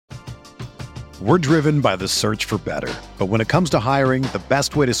We're driven by the search for better. But when it comes to hiring, the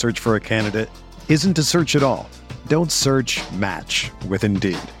best way to search for a candidate isn't to search at all. Don't search, match with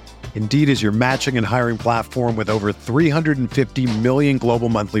Indeed. Indeed is your matching and hiring platform with over 350 million global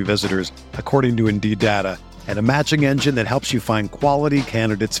monthly visitors, according to Indeed data, and a matching engine that helps you find quality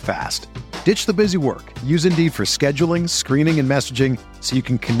candidates fast. Ditch the busy work. Use Indeed for scheduling, screening, and messaging so you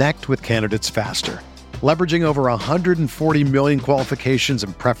can connect with candidates faster. Leveraging over 140 million qualifications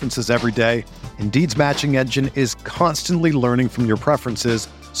and preferences every day, Indeed's matching engine is constantly learning from your preferences,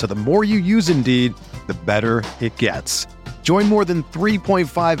 so the more you use Indeed, the better it gets. Join more than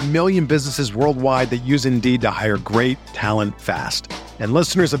 3.5 million businesses worldwide that use Indeed to hire great talent fast. And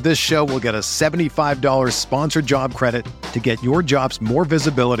listeners of this show will get a $75 sponsored job credit to get your jobs more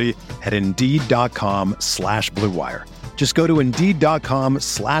visibility at Indeed.com/Blue Wire. Just go to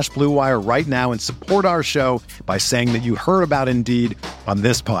Indeed.com/Blue Wire right now and support our show by saying that you heard about Indeed on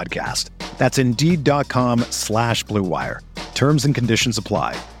this podcast. That's Indeed.com/Blue Wire. Terms and conditions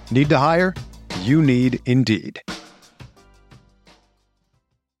apply. Need to hire? You need Indeed.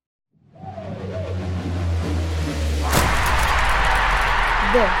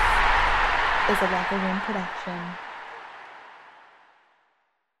 This is a Locker Room production.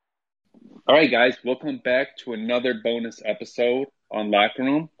 All right, guys, welcome back to another bonus episode on Locker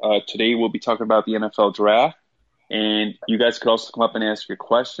Room. Today we'll be talking about the NFL Draft, and you guys could also come up and ask your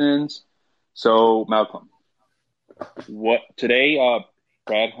questions. So, Malcolm, today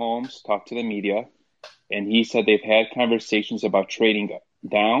Brad Holmes talked to the media, and he said they've had conversations about trading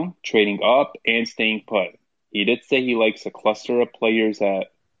down, trading up, and staying put. He did say he likes a cluster of players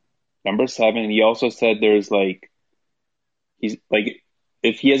at number 7. And he also said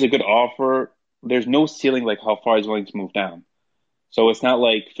if he has a good offer, there's no ceiling like how far he's willing to move down. So it's not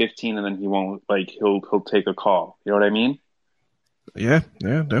like 15 and then he won't, he'll take a call. You know what I mean? Yeah,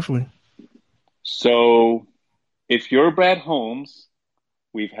 definitely. So if you're Brad Holmes,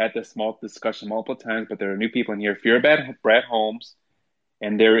 we've had this small discussion multiple times, but there are new people in here. If you're Brad Holmes,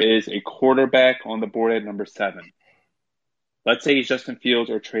 and there is a quarterback on the board at number 7. Let's say he's Justin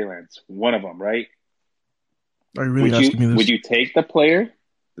Fields or Trey Lance, one of them, right? Are you really asking me this? Would you take the player?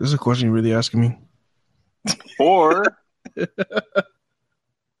 This is a question you're really asking me? Or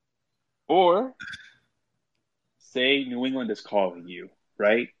say New England is calling you,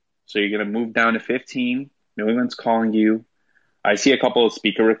 right? So you're going to move down to 15. New England's calling you. I see a couple of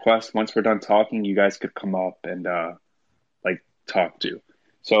speaker requests. Once we're done talking, you guys could come up and talk to.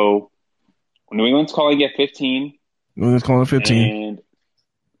 So New England's calling you at 15. New England's calling at 15.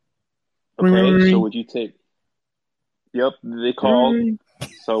 And so would you take? Yep, they called.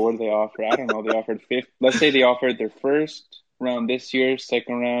 So what do they offer? I don't know. They offered 5th. Let's say they offered their first round this year,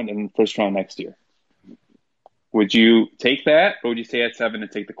 second round, and first round next year. Would you take that, or would you stay at 7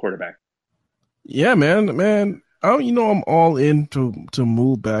 and take the quarterback? Yeah, man. I'm all in to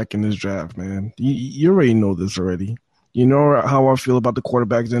move back in this draft, man. You already know this already. You know how I feel about the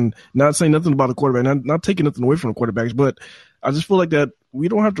quarterbacks, and not saying nothing about the quarterback, not taking nothing away from the quarterbacks, but I just feel like that we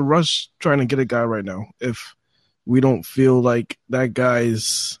don't have to rush trying to get a guy right now if we don't feel like that guy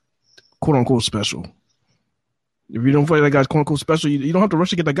is quote unquote special. If you don't feel like that guy's quote unquote special, you don't have to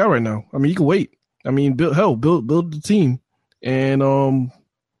rush to get that guy right now. I mean, you can wait. I mean, build the team, and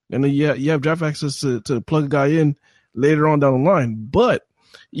then you have draft access to plug a guy in later on down the line. But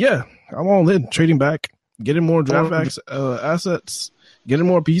yeah, I'm all in trading back. Getting more draft assets, getting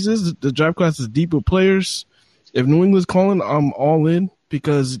more pieces. The draft class is deep with players. If New England's calling, I'm all in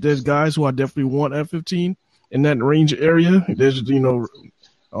because there's guys who I definitely want at 15 in that range area. There's,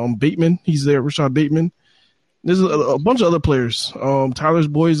 Bateman. He's there, Rashad Bateman. There's a bunch of other players. Tyler's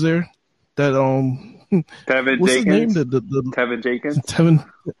boy's there. That Tevin what's Jenkins. his name? Tevin Jenkins.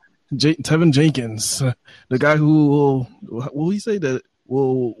 Tevin Jenkins, the guy who will he say that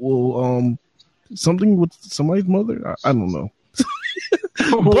will something with somebody's mother? I don't know.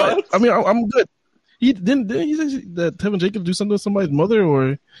 But I mean, I'm good. He didn't he say that Tevin Jenkins do something with somebody's mother, or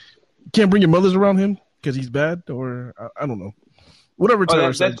you can't bring your mothers around him because he's bad, or I don't know. Whatever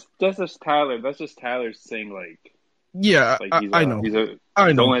Tyler said. That's just Tyler. That's just Tyler saying yeah, I know.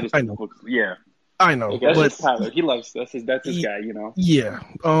 I know. Yeah. I know. That's just Tyler. He loves that's his guy, Yeah.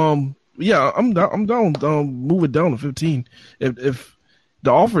 Yeah, I'm down move it down to 15. If the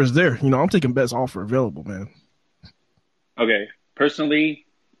offer is there, I'm taking best offer available, man. Okay. Personally,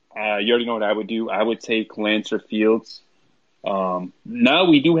 you already know what I would do. I would take Lance or Fields. Now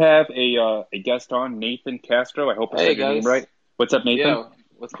we do have a guest on, Nathan Castro. I hope I said your name right. What's up, Nathan? Yeah.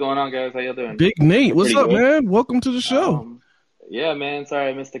 What's going on, guys? How y'all doing? Big Nate, what's up, man? Welcome to the show. Yeah, man. Sorry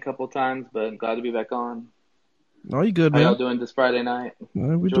I missed a couple times, but glad to be back on. No, you good, How y'all man? doing this Friday night?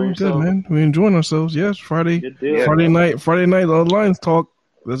 We're Enjoying doing good, yourself? man. We're enjoying ourselves. Yes, Friday. Good deal. Friday night, Lions talk.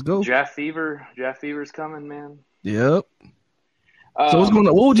 Let's go. Draft fever's coming, man. Yep. So what's going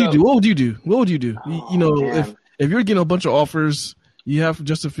on? What would you do? What would you do? What would you do? You know, man. if you're getting a bunch of offers, you have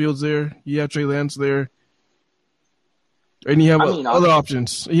Justin Fields there, you have Trey Lance there, and you have other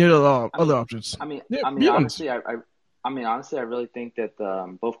options. You have other options. Honestly, I really think that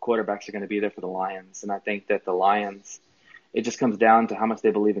both quarterbacks are going to be there for the Lions, and I think that the Lions, it just comes down to how much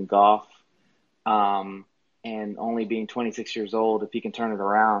they believe in Goff, and only being 26 years old, if he can turn it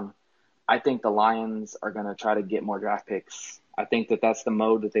around, I think the Lions are going to try to get more draft picks. I think that that's the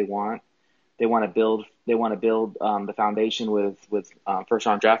mode that they want. They want to build. The foundation with first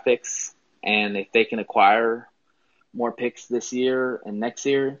round draft picks, and if they can acquire more picks this year and next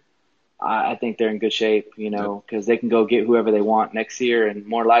year, I think they're in good shape. Because they can go get whoever they want next year, and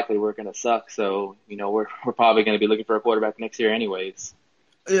more likely we're going to suck. So we're probably going to be looking for a quarterback next year, anyways.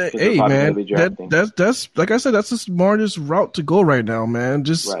 Hey man, that's like I said, that's the smartest route to go right now, man.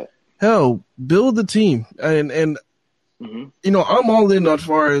 Just hell, build the team, and I'm all in as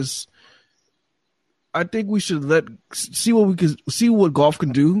far as. I think we should see what Goff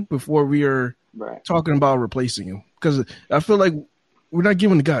can do before we are talking about replacing him, because I feel like we're not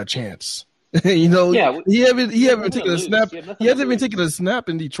giving the guy a chance. He hasn't taken a snap. He hasn't even taken a snap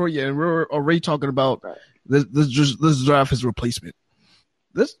in Detroit yet, and we're already talking about let's draft his replacement.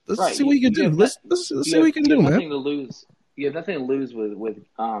 Let's see what he can do. Let's see what he can do, man. You have nothing to lose with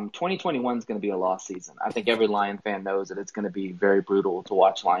 2021 is going to be a lost season. I think every Lion fan knows that it's going to be very brutal to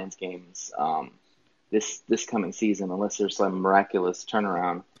watch Lions games this coming season, unless there's some miraculous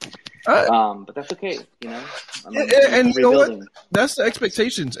turnaround. But that's okay, and you know what? That's the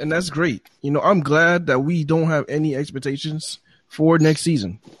expectations, and that's great. I'm glad that we don't have any expectations for next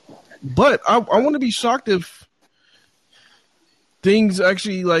season. But I want to be shocked if things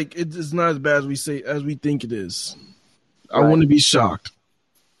actually it's not as bad as we think it is. I want to be shocked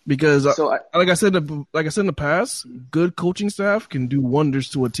because, like I said in the past, good coaching staff can do wonders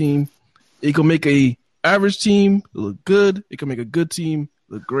to a team. It can make a average team look good. It can make a good team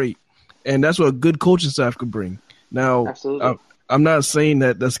look great, and that's what a good coaching staff could bring. Now, I'm not saying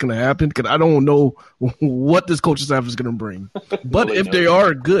that that's going to happen because I don't know what this coaching staff is going to bring. But if they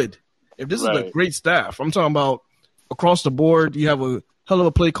are good, if this is a great staff, I'm talking about across the board. You have a hell of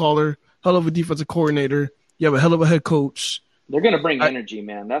a play caller, hell of a defensive coordinator. You have a hell of a head coach. They're going to bring energy,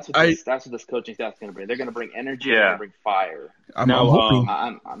 man. That's what this coaching staff is going to bring. They're going to bring energy. They're going to bring fire. I'm hoping.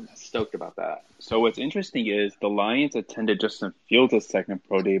 I'm stoked about that. So what's interesting is the Lions attended Justin Fields' second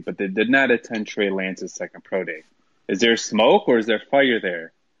pro day, but they did not attend Trey Lance's second pro day. Is there smoke or is there fire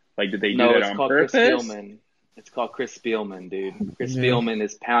there? Did they do that on purpose? It's called Chris Spielman, dude. Chris Spielman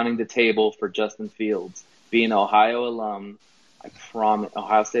is pounding the table for Justin Fields. Being an Ohio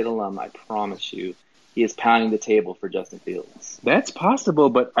State alum, I promise you, he is pounding the table for Justin Fields. That's possible,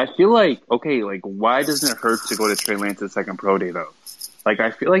 but I feel why doesn't it hurt to go to Trey Lance's second pro day, though?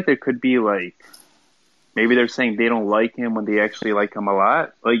 I feel like there could be, maybe they're saying they don't like him when they actually like him a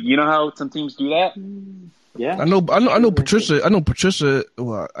lot. You know how some teams do that? Yeah. I know Patricia.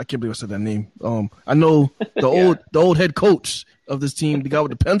 Well, I can't believe I said that name. I know the old head coach of this team, the guy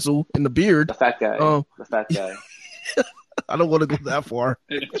with the pencil and the beard. The fat guy. The fat guy. I don't want to go that far.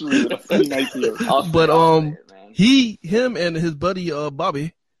 It's really nice here. But him and his buddy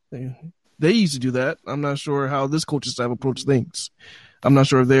Bobby, they used to do that. I'm not sure how this coaching staff approach things. I'm not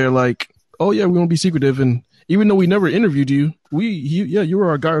sure if they're like, oh yeah, we're gonna be secretive, and even though we never interviewed you, you were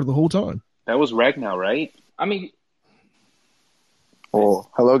our guy the whole time. That was Ragnar, right? I mean, oh,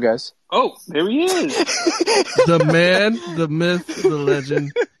 hello guys. Oh, there he is. The man, the myth, the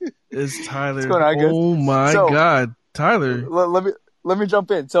legend is Tyler. What's going on, guys? Oh my God, Tyler. Let me jump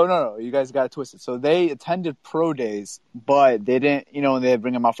in. So no, you guys got it twisted. So they attended pro days, but they didn't, they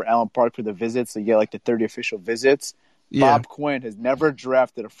bring them out for Allen Park for the visits. So you get the 30 official visits. Yeah. Bob Quinn has never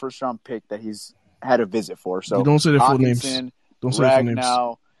drafted a first round pick that he's had a visit for. So you don't say their full names. Don't say their full names.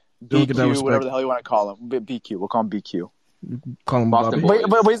 Ragnow, BQ, whatever the hell you want to call him. BQ. We'll call him BQ. Call him Bobby.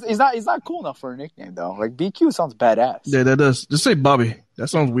 But he's not cool enough for a nickname though. BQ sounds badass. Yeah, that does. Just say Bobby. That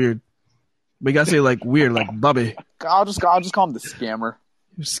sounds weird. But you gotta say weird, like Bobby. I'll just call him the Scammer.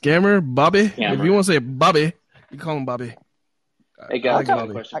 Scammer, Bobby. Scammer. If you want to say Bobby, you call him Bobby. Hey guys, I got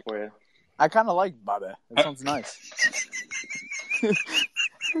a question for you. I kind of like Bobby. That sounds nice.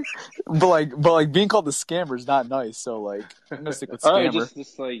 but being called the Scammer is not nice. So I'm gonna stick with Scammer. All right,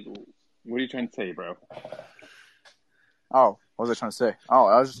 just what are you trying to say, bro? Oh, what was I trying to say? Oh,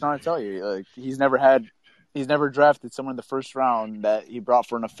 I was just trying to tell you, he's never drafted someone in the first round that he brought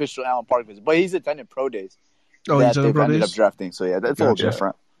for an official Allen Park visit. But he's attended pro days. Oh, that he's on they've pro ended days? up drafting. So yeah, that's a little Gotcha.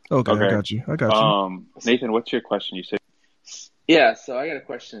 different. Okay, Okay. I got you. Nathan, what's your question? You said Yeah, so I got a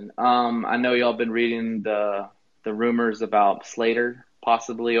question. I know y'all been reading the rumors about Slater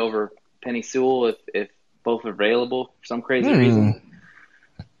possibly over Penny Sewell if both are available for some crazy reason.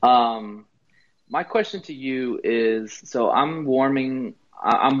 My question to you is, so I'm warming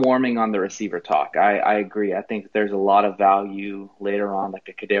on the receiver talk. I agree. I think there's a lot of value later on, like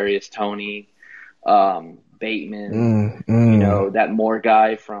a Kadarius Toney, Bateman, that Moore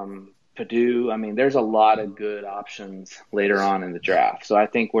guy from Purdue. I mean, there's a lot of good options later on in the draft. So I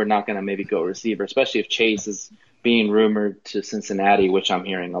think we're not going to maybe go receiver, especially if Chase is being rumored to Cincinnati, which I'm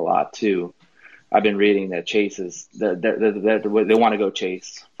hearing a lot too. I've been reading that Chase is they want to go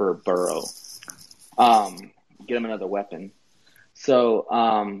Chase for Burrow, get him another weapon. So,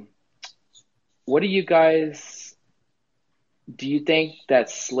 what do you guys? Do you think that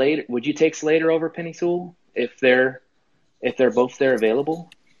Slater? Would you take Slater over Penny Sewell if they're both there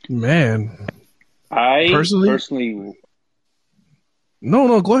available? Man, I personally,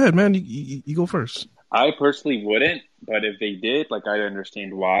 no, go ahead, man. You go first. I personally wouldn't, but if they did, like, I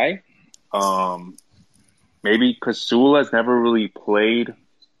understand why. Maybe because Sewell has never really played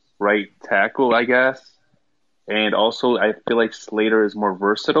right tackle, I guess. And also, I feel like Slater is more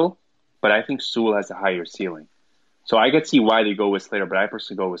versatile, but I think Sewell has a higher ceiling. So I could see why they go with Slater, but I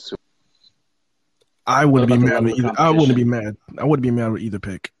personally go with Sewell. I wouldn't be mad with either. I wouldn't be mad. I wouldn't be mad with either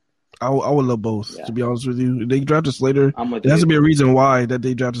pick. I would love both. Yeah. To be honest with you, they drafted Slater. There has to be a reason why that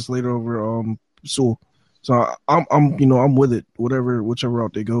they drafted Slater over Sewell. So I'm with it. Whichever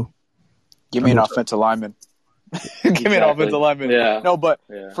route they go. Give me an offensive lineman. Give me an offensive lineman. Yeah. No, but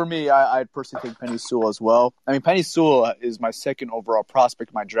for me, I'd personally take Penny Sewell as well. I mean, Penny Sewell is my second overall prospect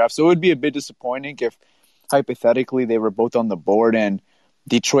in my draft, so it would be a bit disappointing if, hypothetically, they were both on the board and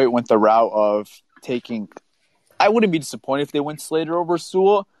Detroit went the route of taking. I wouldn't be disappointed if they went Slater over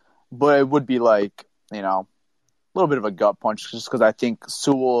Sewell, but it would be like, a little bit of a gut punch just because I think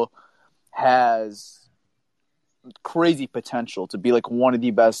Sewell has crazy potential to be like one of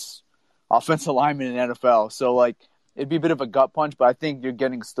the best offensive linemen in the NFL. So, like, it'd be a bit of a gut punch, but I think you're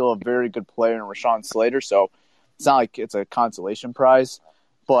getting still a very good player in Rashawn Slater. So it's not like it's a consolation prize,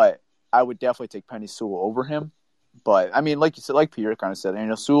 but I would definitely take Penny Sewell over him. But, I mean, like you said, like Pierre kind of said,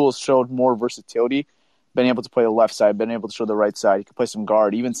 Sewell showed more versatility, been able to play the left side, been able to show the right side. He could play some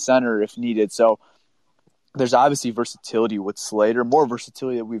guard, even center if needed. So there's obviously versatility with Slater, more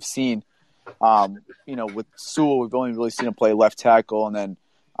versatility that we've seen. With Sewell, we've only really seen him play left tackle, and then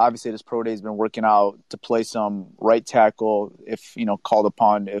obviously this pro day has been working out to play some right tackle if, called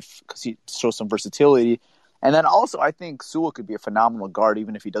upon, because he shows some versatility. And then also I think Sewell could be a phenomenal guard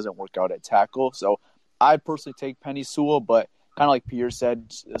even if he doesn't work out at tackle. So I'd personally take Penny Sewell, but kind of like Pierre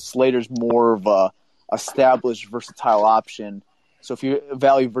said, Slater's more of a established, versatile option. So if you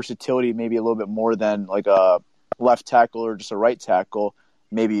value versatility maybe a little bit more than like a left tackle or just a right tackle,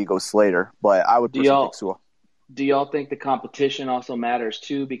 maybe you go Slater. But I would personally take Sewell. Do y'all think the competition also matters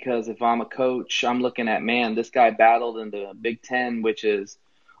too? Because if I'm a coach, I'm looking at, man, this guy battled in the Big Ten, which is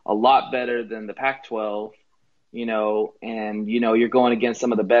a lot better than the Pac-12, and, you're going against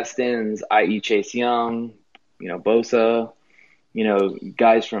some of the best ends, i.e. Chase Young, Bosa,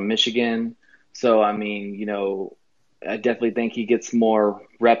 guys from Michigan. So, I mean, I definitely think he gets more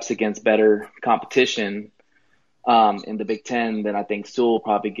reps against better competition in the Big Ten than I think Sewell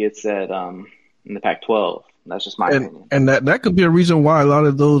probably gets in the Pac-12. That's just my opinion. And that could be a reason why a lot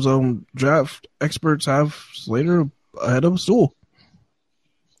of those draft experts have Slater ahead of Sewell.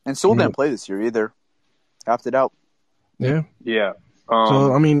 And Sewell didn't play this year either. Opted out. Yeah. Yeah.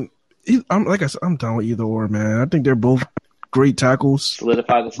 So, I mean, like I said, I'm down with either or, man. I think they're both great tackles.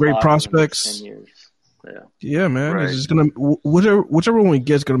 Solidify the spot great prospects. For the next 10 years. Yeah, man. Right. It's just gonna whichever one we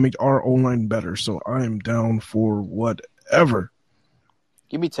get is gonna make our own line better. So I am down for whatever.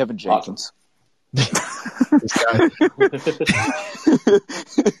 Give me Tevin Jenkins. This guy.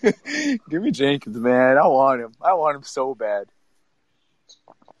 Give me Jenkins, man. I want him. I want him so bad.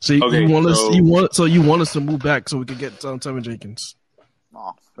 So you want us to move back so we can get Tevin Jenkins.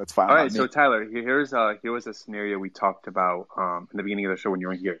 Oh, that's fine. All right, so Tyler, here was a scenario we talked about in the beginning of the show when you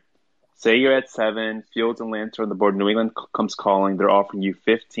were here. Say you're at 7, Fields and Lance are on the board. New England comes calling. They're offering you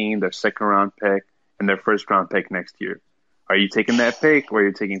 15, their second-round pick, and their first-round pick next year. Are you taking that pick, or are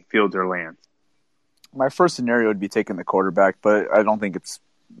you taking Fields or Lance? My first scenario would be taking the quarterback, but I don't think it's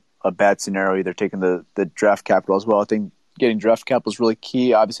a bad scenario either, taking the draft capital as well. I think getting draft capital is really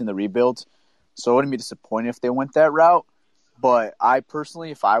key, obviously, in the rebuild. So I wouldn't be disappointed if they went that route. But I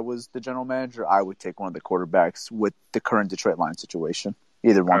personally, if I was the general manager, I would take one of the quarterbacks with the current Detroit Lions situation.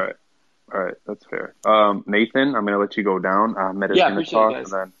 Either one. All right. All right, that's fair. Nathan, I'm going to let you go down. Ahmed is Yeah, going to appreciate it, talk,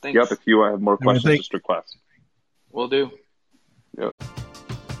 guys. and then Thanks. if you have more questions, just request. Will do. Yep.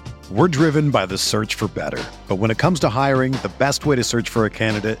 We're driven by the search for better. But when it comes to hiring, the best way to search for a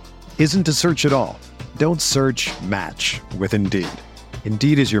candidate isn't to search at all. Don't search, match with Indeed.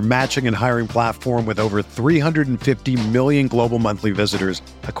 Indeed is your matching and hiring platform with over 350 million global monthly visitors,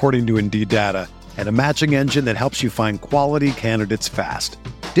 according to Indeed data, and a matching engine that helps you find quality candidates fast.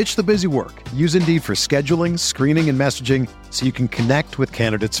 Ditch the busy work. Use Indeed for scheduling, screening, and messaging so you can connect with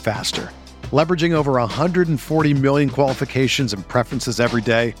candidates faster. Leveraging over 140 million qualifications and preferences every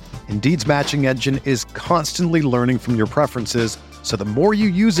day, Indeed's matching engine is constantly learning from your preferences, so the more you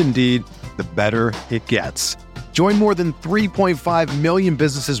use Indeed, the better it gets. Join more than 3.5 million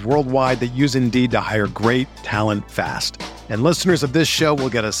businesses worldwide that use Indeed to hire great talent fast. And listeners of this show will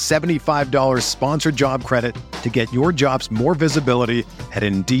get a $75 sponsored job credit to get your jobs more visibility at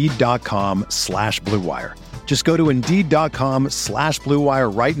Indeed.com/Blue Wire. Just go to Indeed.com/Blue Wire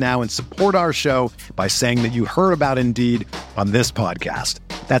right now and support our show by saying that you heard about Indeed on this podcast.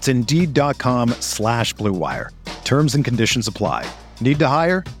 That's Indeed.com/Blue Wire. Terms and conditions apply. Need to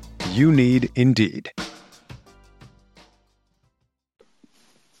hire? You need Indeed.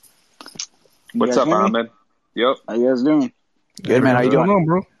 What's up, Ahmed? Yep. How you guys doing? Good, man. How you doing? On,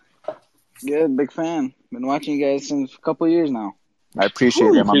 bro? Good, big fan. Been watching you guys since a couple of years now. I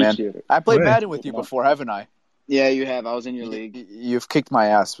appreciate it, my man. It. I played Right. Madden with you before, haven't I? Yeah, you have. I was in your league. You've kicked my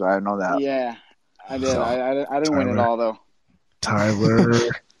ass, but I know that. Yeah, I did. So, I didn't win it all, though. Tyler.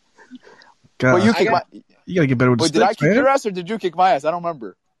 God, But you kicked you gotta get better with the Wait, did I sticks, kick man. your ass or did you kick my ass? I don't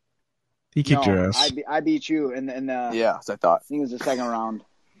remember. He kicked No, your ass. I beat you in the Yeah, as I thought. I think it was the second round.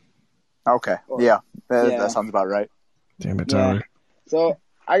 Okay. Yeah. Yeah. That sounds about right. Damn it, Yeah. Tyler. So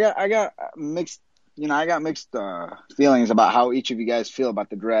I got mixed. I got mixed feelings about how each of you guys feel about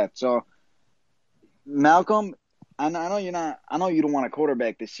the draft. So Malcolm, I know you're not. I know you don't want a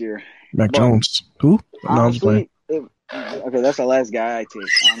quarterback this year. Mac But Jones. Who? No, I was playing. Honestly, okay, that's the last guy I take.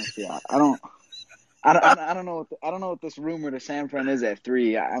 Honestly, I don't know. I don't know what this rumor to San Fran is at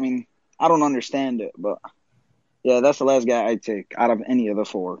 3. I mean, I don't understand it, but yeah, that's the last guy I take out of any of the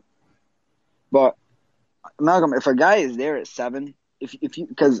 4. But Malcolm, if a guy is there at 7,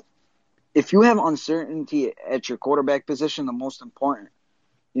 if you have uncertainty at your quarterback position, the most important,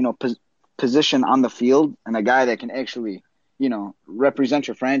 position on the field, and a guy that can actually, represent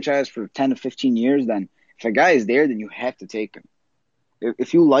your franchise for 10 to 15 years, then if a guy is there, then you have to take him.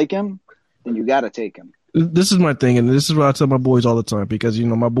 If you like him, then you got to take him. This is my thing, and this is what I tell my boys all the time because,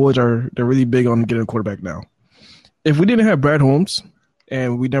 my boys they're really big on getting a quarterback now. If we didn't have Brad Holmes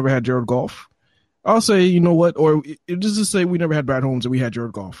and we never had Jared Goff, I'll say, you know what, or just to say we never had Brad Holmes and we had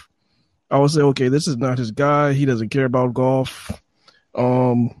Jared Goff. I would say, okay, this is not his guy. He doesn't care about golf. I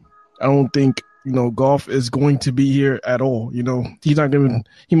don't think, Goff is going to be here at all. He might not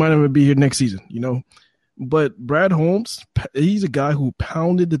even be here next season, But Brad Holmes, he's a guy who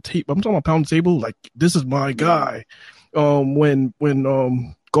pounded the tape. I'm talking about pound the table, like this is my guy. When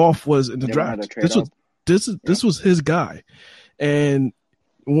Goff was in the draft, this was his guy. And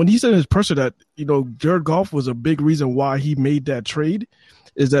when he said in his presser that, Jared Goff was a big reason why he made that trade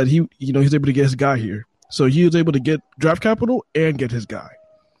is that he was able to get his guy here. So he was able to get draft capital and get his guy.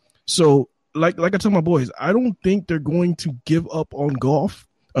 So like I tell my boys, I don't think they're going to give up on Goff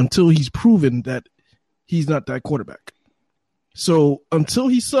until he's proven that he's not that quarterback. So until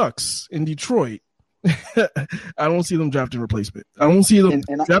he sucks in Detroit, I don't see them drafting a replacement. I don't see them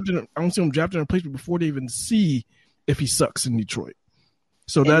drafting a replacement before they even see if he sucks in Detroit.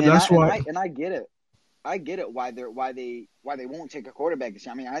 So that's why. And I get it. I get it why they won't take a quarterback this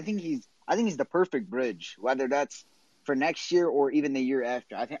year. I mean, I think he's the perfect bridge, whether that's for next year or even the year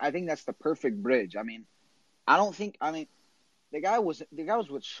after. I think that's the perfect bridge. I mean, the guy was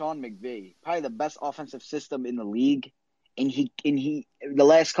with Sean McVay, probably the best offensive system in the league, and he the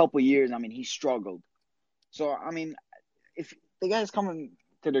last couple of years, I mean, he struggled. So I mean, if the guy's coming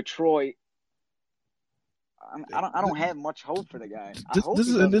to Detroit, I don't have much hope for the guy.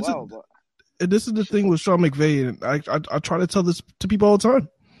 This is the thing with Sean McVay, and I try to tell this to people all the time.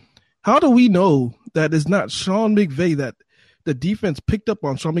 How do we know that it's not Sean McVay, that the defense picked up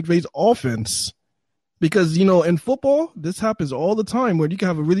on Sean McVay's offense? Because, in football, this happens all the time where you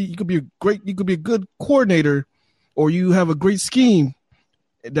could be a good coordinator, or you have a great scheme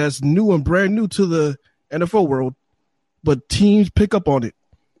that's new and brand new to the NFL world, but teams pick up on it.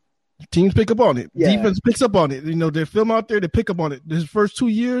 Yeah. Defense picks up on it. They film out there, they pick up on it. His first 2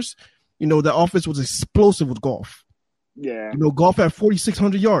 years, the offense was explosive with Goff. Yeah. Goff had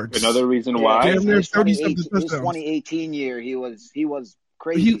 4,600 yards. Another reason why. His 2018 year, he was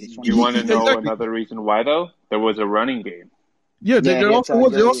crazy. It's You want to know exactly. another reason why, though? There was a running game. Yeah, there Yeah, also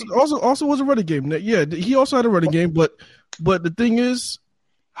was. There also was a running game. Yeah, he also had a running game. But the thing is,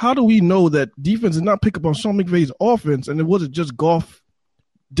 how do we know that defense did not pick up on Sean McVay's offense and it wasn't just Goff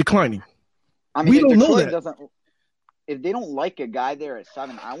declining? I mean, We if don't know Detroit that. if they don't like a guy there at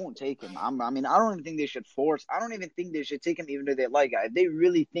 7, I won't take him. I mean, I don't even think they should force. I don't even think they should take him even if they like guy. If they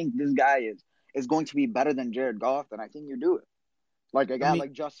really think this guy is going to be better than Jared Goff, then I think you do it. Like a guy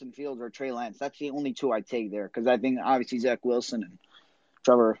like Justin Fields or Trey Lance. That's the only two I take there because I think obviously Zach Wilson and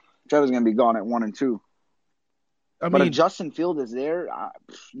Trevor's going to be gone at 1 and 2. But if Justin Fields is there,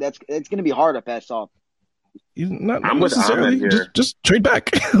 it's going to be hard to pass off. Not I'm with necessarily. Ahmed here. Just trade back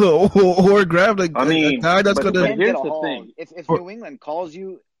or grab a guy that's going to. Here's the thing: if New England calls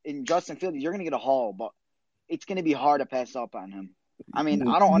you in Justin Fields, you're going to get a haul, but it's going to be hard to pass up on him. I mean,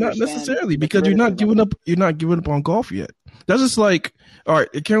 I don't understand. Not necessarily because you're not giving up. You're not giving up on Goff yet. That's just like, all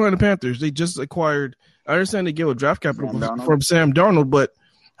right, the Carolina Panthers. They just acquired. I understand they gave a draft capital from Sam Darnold, but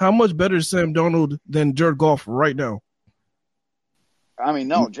how much better is Sam Darnold than Jared Goff right now? I mean,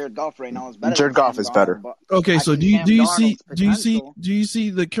 no, Jared Goff right now is better. Jared Goff is better. Okay, so do you see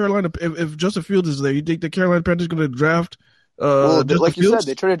the Carolina if Justin Fields is there? You think the Carolina Panthers going to draft? Like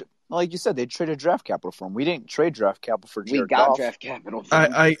you said, they traded draft capital for him. We didn't trade draft capital for Jared Goff. We got draft capital. For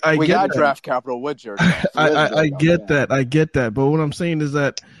him. We got draft capital with Jared Goff. I get that. But what I'm saying is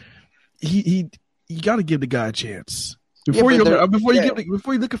that you got to give the guy a chance before you're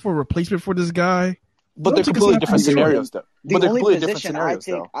looking for a replacement for this guy. But they're completely different scenarios, though. The only position I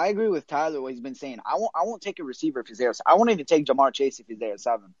take, I agree with Tyler what he's been saying. I won't take a receiver if he's there. I won't even take Jamar Chase if he's there at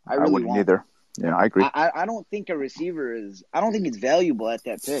 7. I really won't either. Yeah, I agree. I don't think a receiver is. I don't think it's valuable at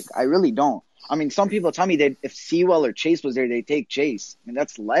that pick. I really don't. I mean, some people tell me that if Sewell or Chase was there, they take Chase. I mean,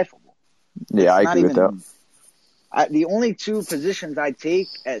 that's laughable. Yeah, I agree with that. The only two positions I take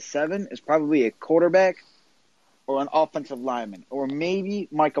at 7 is probably a quarterback or an offensive lineman, or maybe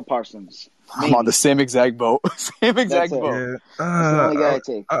Micah Parsons. I'm on the same exact boat. Boat. Yeah. That's the only guy I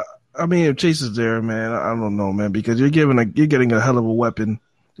take. I mean, if Chase is there, man, I don't know, man, because you're getting a hell of a weapon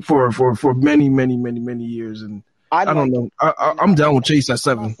for many years, and I don't know. I'm down with Chase at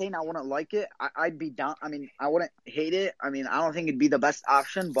 7. I'm not saying I wouldn't like it. I'd be down. I mean, I wouldn't hate it. I mean, I don't think it'd be the best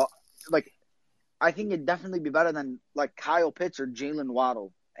option, but like, I think it'd definitely be better than like Kyle Pitts or Jalen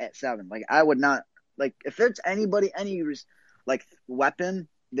Waddle at 7. Like, I would not like if it's anybody, any like weapon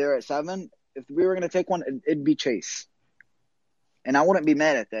there at 7. If we were gonna take one, it'd be Chase, and I wouldn't be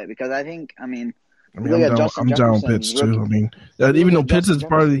mad at that because I think, I'm down with Pitts too. I mean, even though Pitts is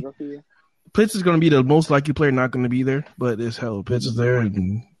probably Pitts is going to be the most likely player not going to be there, but it's hell. Pitts is there,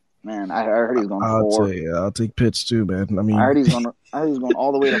 and man, I heard he's going 4. I'll take Pitts too, man. I mean, I heard he's going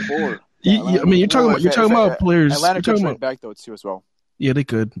all the way to 4. I mean, you're talking about players. Atlanta could trade back though too as well. Yeah, they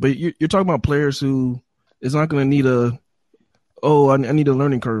could, but you're talking about players who is not going to need I need a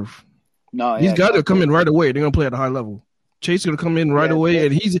learning curve. No, these guys are coming right away. They're going to play at a high level. Chase is going to come in right away,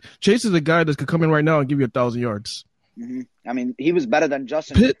 and Chase is a guy that could come in right now and give you 1,000 yards. Mm-hmm. I mean, he was better than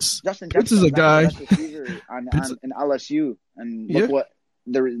Justin. Pitts is a guy in LSU, and look what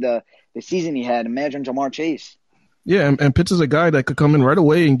the season he had. Imagine Jamar Chase. Yeah, and Pitts is a guy that could come in right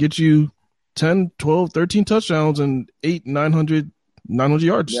away and get you 10, 12, 13 touchdowns and 900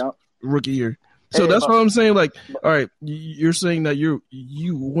 yards rookie year. So that's what I'm saying. Like, all right, you're saying that you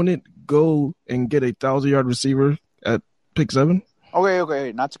wouldn't go and get a 1,000-yard receiver at pick 7?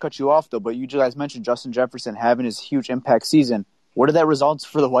 Okay. Not to cut you off though, but you guys mentioned Justin Jefferson having his huge impact season. What did that result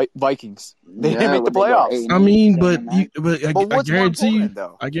for the Vikings? They didn't make the playoffs. I mean,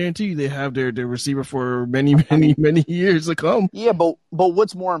 I guarantee you they have their receiver for many years to come. Yeah, but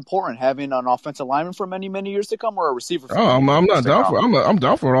what's more important, having an offensive lineman for many years to come, or a receiver? I'm not down for. I'm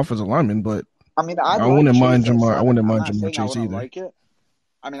down for an offensive lineman, but I mean, I wouldn't mind Jamar. I wouldn't mind Jamar Chase either. Like it.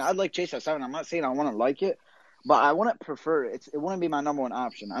 I mean, I'd like Chase at 7. I'm not saying I wouldn't like it, but I wouldn't prefer it. It wouldn't be my number one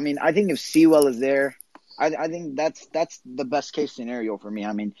option. I mean, I think if Sewell is there, I think that's the best case scenario for me.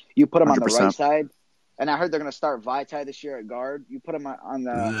 I mean, you put him 100%. On the right side, and I heard they're going to start Vaitai this year at guard. You put him on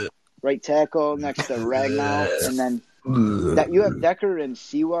the right tackle next to Ragnow, and then that you have Decker and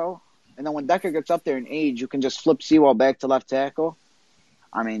Sewell, and then when Decker gets up there in age, you can just flip Sewell back to left tackle.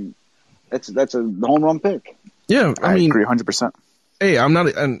 I mean, that's a home run pick. Yeah, I mean, agree 100%. Hey, I'm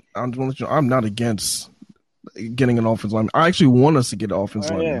not against getting an offensive lineman. I actually want us to get an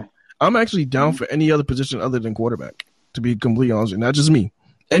offensive lineman. Yeah. I'm actually down for any other position other than quarterback, to be completely honest with you. Not just me.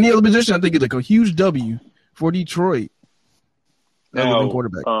 Any other position, I think is like a huge W for Detroit other than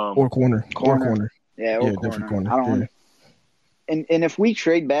quarterback or corner. Or corner. Yeah, definitely corner. I don't and if we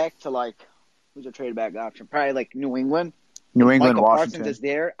trade back to, like, who's a trade back option? Probably like New England. New England, Micah Washington. Parsons is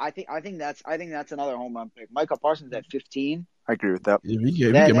there. I think that's another home run pick. Micah Parsons at 15. I agree with that. If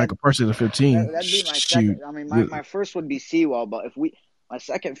you get Michael Parsons at 15, That'd be my shoot. second. I mean, my first would be Sewell, but my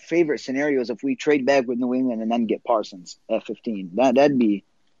second favorite scenario is if we trade back with New England and then get Parsons at 15. That'd be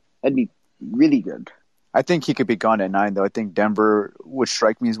really good. I think he could be gone at 9, though. I think Denver would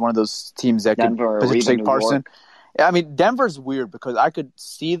strike me as one of those teams that could potentially take Parsons. Yeah, I mean, Denver's weird because I could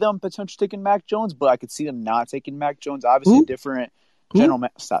see them potentially taking Mac Jones, but I could see them not taking Mac Jones. Obviously, Who? Different general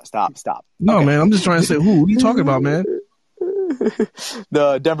Stop. No, Okay. man, I'm just trying to say who? What are you talking about, man?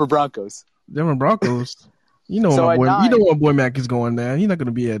 The Denver Broncos. Denver Broncos. You know, So my at boy. 9 You know my boy Mac is going there. He's not going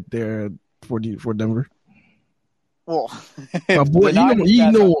to be there for Denver. Well, My boy,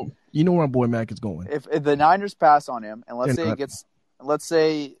 the you know where my boy Mac is going. if the Niners pass on him, and let's They're say not. let's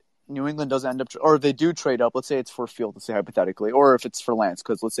say New England doesn't end up, or if they do trade up, let's say it's for Fields, let's say hypothetically, or if it's for Lance,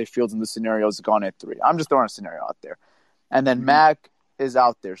 because let's say Fields in this scenario is gone at 3. I'm just throwing a scenario out there, and then Mac is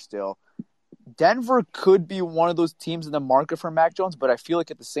out there still. Denver could be one of those teams in the market for Mac Jones, but I feel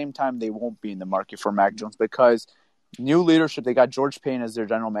like at the same time they won't be in the market for Mac Jones because new leadership. They got George Payne as their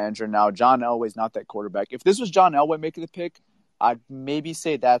general manager now. John Elway's not that quarterback. If this was John Elway making the pick, I'd maybe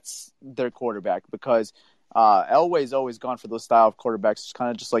say that's their quarterback because Elway's always gone for those style of quarterbacks,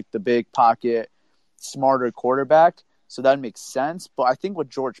 kind of just like the big pocket, smarter quarterback. So that makes sense. But I think with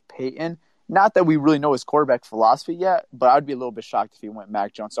George Payton, not that we really know his quarterback philosophy yet, but I'd be a little bit shocked if he went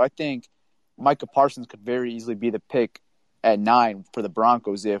Mac Jones. So I think Micah Parsons could very easily be the pick at 9 for the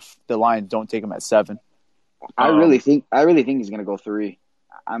Broncos if the Lions don't take him at 7. I really think he's going to go 3.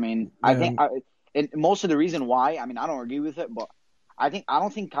 I mean, Yeah. and most of the reason why, I mean, I don't agree with it, but I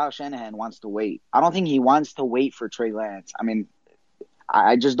don't think Kyle Shanahan wants to wait. I don't think he wants to wait for Trey Lance. I mean,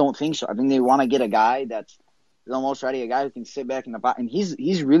 I just don't think so. I think they want to get a guy that's almost ready, a guy who can sit back in the box. And he's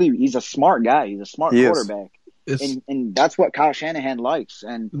a smart guy. He's a smart quarterback. And that's what Kyle Shanahan likes.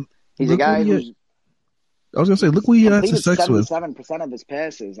 And he's a guy who's I was going to say, look what he had success with. 77% of his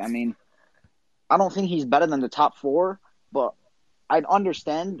passes. I mean, I don't think he's better than the top 4, but I'd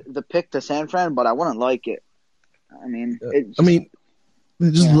understand the pick to San Fran, but I wouldn't like it. I mean, look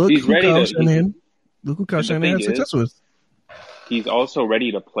He's who ready Kyle to. Shanahan. Look who Kyle Shanahan had success with. He's also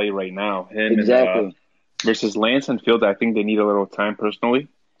ready to play right now. Him Exactly. and, versus Lance and Fields, I think they need a little time personally.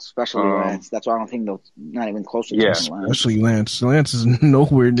 Especially Lance. That's why I don't think they'll not even close to Yeah. Lance. Especially Lance. Lance is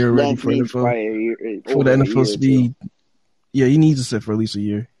nowhere near ready for NFL. For the NFL speed. Yeah, he needs to sit for at least a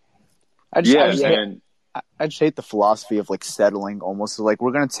year. I just hate the philosophy of like settling almost. So, like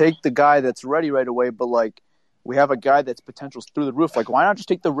we're gonna take the guy that's ready right away, but like we have a guy that's potential's through the roof. Like why not just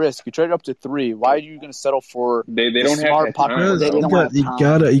take the risk? You trade it up to 3. Why are you gonna settle for they don't smart have pocket?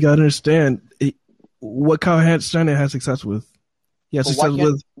 You gotta understand what Kyle Shanahan had success with. He has success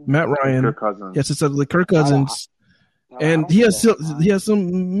with Matt Ryan. He has success with Kirk Cousins. And he has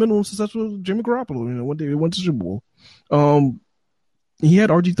some minimal success with Jimmy Garoppolo. You know, one day he went to the Super Bowl. He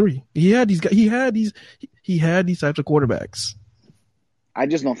had RG3. He had these types of quarterbacks. I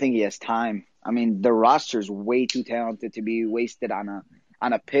just don't think he has time. I mean, the roster's way too talented to be wasted on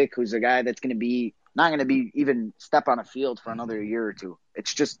a pick who's a guy that's going to be not going to be even step on a field for another year or 2.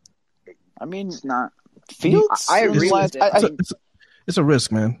 It's just, I mean, it's not. Fields. I agree with it. It's a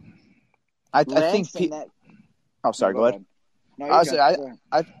risk, man. I think. Sorry. Go ahead. No,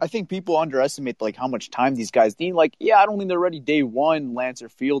 I think people underestimate like how much time these guys need. Like, yeah, I don't think they're ready day 1, Lance or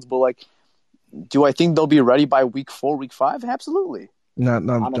Fields, but like, do I think they'll be ready by week 4, week 5? Absolutely. Not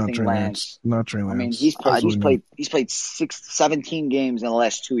Trey Lance. Not Trey Lance. I mean, he's played 17 games in the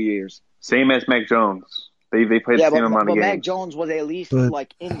last 2 years. Same as Mac Jones. They played the same amount of games. But Mac Jones was at least in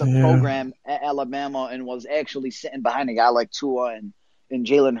the program at Alabama and was actually sitting behind a guy like Tua and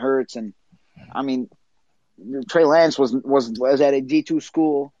Jalen Hurts. And I mean, Trey Lance was at a D2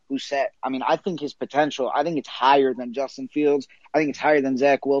 school who sat. I mean, I think his potential. I think it's higher than Justin Fields. I think it's higher than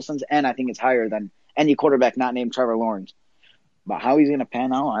Zach Wilson's, and I think it's higher than any quarterback not named Trevor Lawrence. But how he's going to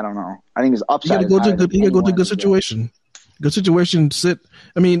pan out, I don't know. I think his upside. You got to go to a good situation. Good situation. Sit.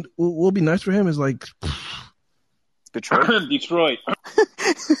 I mean, what'll be nice for him is like Detroit.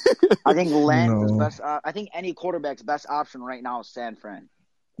 I think Lance is best. I think any quarterback's best option right now is San Fran.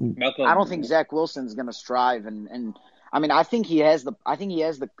 I don't think Zach Wilson's going to strive, and I mean, I think he has the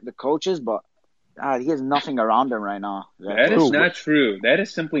coaches, but he has nothing around him right now. That is not true. That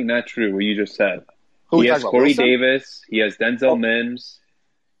is simply not true. What you just said. He has Corey Davis. He has Denzel Mims.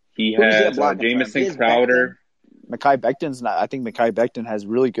 He has Jamison Crowder. Mekhi Becton's not. I think Mekhi Becton has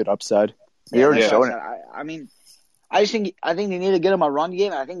really good upside. He already showed it. I mean, I think they need to get him a run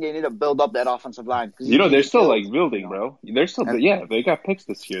game, and I think they need to build up that offensive line. They're still like building, bro. They're still, they got picks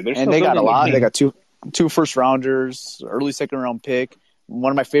this year. They're and they got a lot. They got two 2 first-rounders, early second-round pick.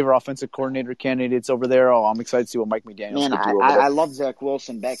 One of my favorite offensive coordinator candidates over there. Oh, I'm excited to see what Mike McDaniels Man, can do over I there. love Zach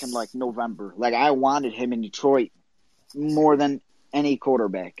Wilson back in like November. Like I wanted him in Detroit more than any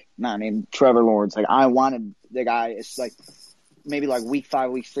quarterback. Not named Trevor Lawrence. Like I wanted the guy. It's like maybe like week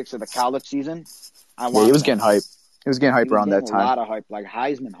 5, week 6 of the college season. Yeah, he was getting hype. He was getting hype around that time. A lot of hype, like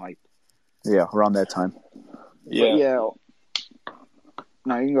Heisman hype. Yeah, around that time. Yeah.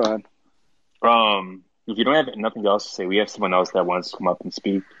 No, you can go ahead. If you don't have nothing else to say, we have someone else that wants to come up and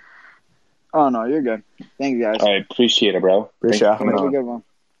speak. Oh no, you're good. Thank you guys. I appreciate it, bro. Appreciate it. Have a good one.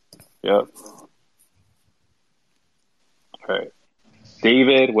 Yep. All right.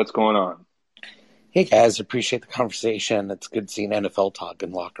 David, what's going on? Hey guys, appreciate the conversation. It's good seeing NFL talk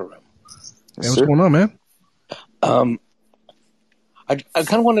in the locker room. Hey, what's going on, man? I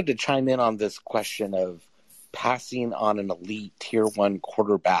kind of wanted to chime in on this question of passing on an elite tier 1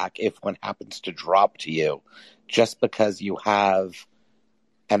 quarterback if one happens to drop to you just because you have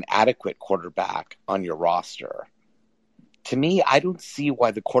an adequate quarterback on your roster. To me, I don't see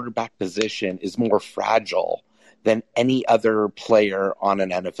why the quarterback position is more fragile than any other player on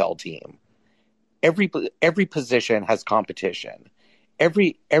an NFL team. Every position has competition.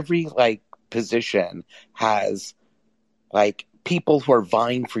 Every like position has like people who are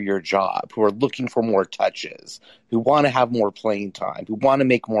vying for your job, who are looking for more touches, who want to have more playing time, who want to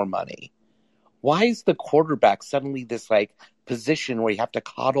make more money. Why is the quarterback suddenly this like position where you have to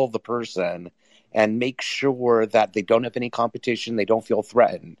coddle the person and make sure that they don't have any competition, they don't feel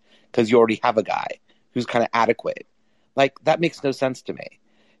threatened because you already have a guy who's kind of adequate? Like, that makes no sense to me.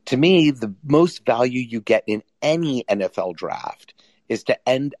 To me, the most value you get in any NFL draft is to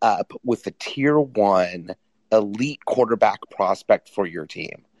end up with a tier 1 elite quarterback prospect for your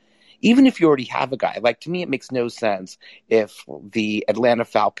team. Even if you already have a guy, like, to me, it makes no sense if the Atlanta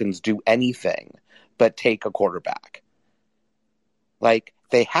Falcons do anything but take a quarterback. Like,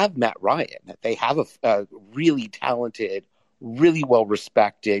 they have Matt Ryan. They have a really talented, really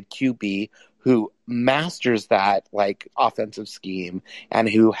well-respected QB who masters that, like, offensive scheme and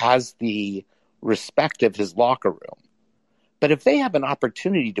who has the respect of his locker room. But if they have an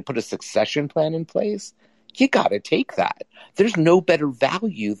opportunity to put a succession plan in place, you got to take that. There's no better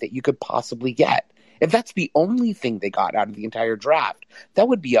value that you could possibly get. If that's the only thing they got out of the entire draft, that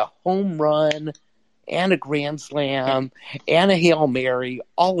would be a home run and a grand slam and a Hail Mary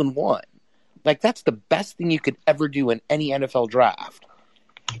all in one. Like, that's the best thing you could ever do in any NFL draft.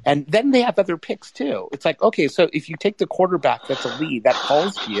 And then they have other picks too. It's like, okay, so if you take the quarterback that's a lead, that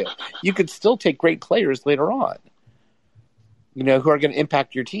falls to you, you could still take great players later on, you know, who are going to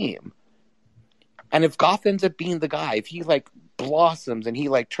impact your team. And if Goff ends up being the guy, if he like blossoms and he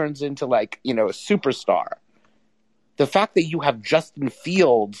like turns into like, you know, a superstar, the fact that you have Justin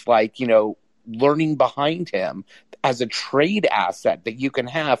Fields, like, you know, learning behind him as a trade asset that you can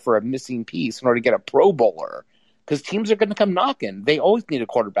have for a missing piece in order to get a Pro Bowler, because teams are going to come knocking. They always need a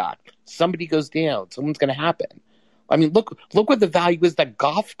quarterback. Somebody goes down. Something's going to happen. I mean, look what the value is that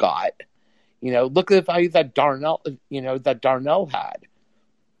Goff got. You know, look at the value that Darnell had.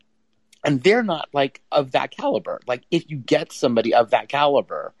 And they're not like of that caliber. Like, if you get somebody of that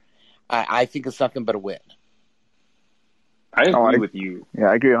caliber, I think it's nothing but a win. I agree with you. Yeah,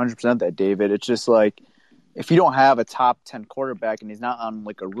 I agree 100% that, David. It's just like, if you don't have a top 10 quarterback and he's not on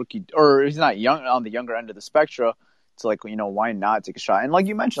like a rookie, or he's not young on the younger end of the spectrum, it's like, you know, why not take a shot? And like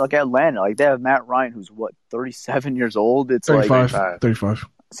you mentioned, like Atlanta, like they have Matt Ryan, who's what, 37 years old. It's 35, like 35.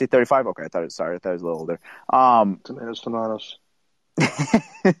 See, 35. Okay, I thought it was a little older. Tomatoes.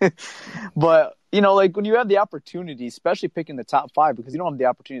 But, you know, like when you have the opportunity, especially picking the top 5, because you don't have the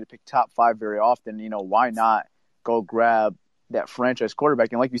opportunity to pick top 5 very often, you know, why not go grab that franchise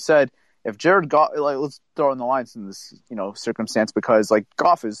quarterback? And like you said, if Jared Goff, like, let's throw in the lines in this, you know, circumstance, because like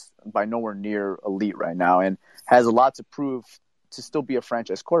Goff is by nowhere near elite right now and has a lot to prove to still be a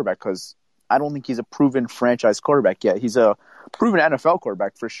franchise quarterback, because I don't think he's a proven franchise quarterback yet. He's a proven NFL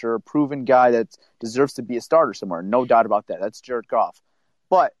quarterback for sure, proven guy that deserves to be a starter somewhere. No doubt about that. That's Jared Goff.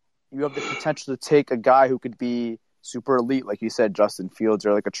 But you have the potential to take a guy who could be super elite, like you said, Justin Fields,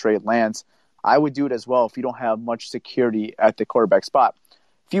 or like a Trey Lance. I would do it as well if you don't have much security at the quarterback spot.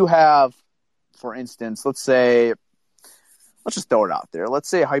 If you have, for instance, let's just throw it out there. Let's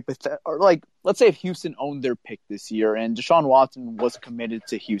say let's say if Houston owned their pick this year and Deshaun Watson was committed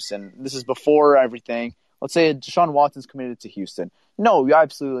to Houston. This is before everything. Let's say Deshaun Watson's committed to Houston. No, you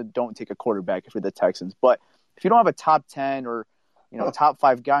absolutely don't take a quarterback if you're the Texans. But if you don't have a top 10 or, you know, top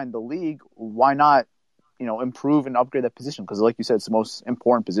 5 guy in the league, why not, you know, improve and upgrade that position? Because like you said, it's the most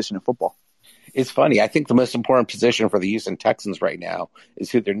important position in football. It's funny. I think the most important position for the Houston Texans right now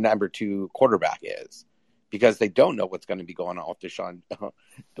is who their number 2 quarterback is, because they don't know what's going to be going on with Deshaun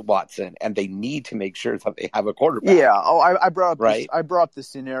Watson, and they need to make sure that they have a quarterback. Yeah. Oh, I brought up right. I brought up the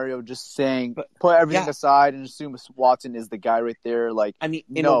scenario, just saying, put everything aside and assume Watson is the guy right there. Like, I mean,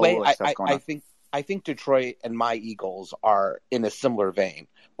 in a way, I think Detroit and my Eagles are in a similar vein.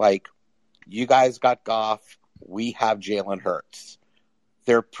 Like, you guys got Goff, we have Jalen Hurts.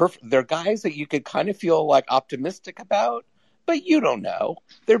 They're guys that you could kind of feel like optimistic about, but you don't know.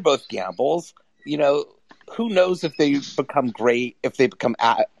 They're both gambles. You know, who knows if they become great, if they become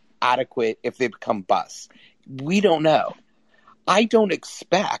adequate, if they become busts. We don't know. I don't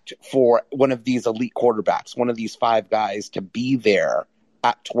expect for one of these elite quarterbacks, one of these 5 guys, to be there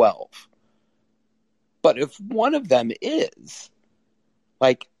at 12. But if one of them is,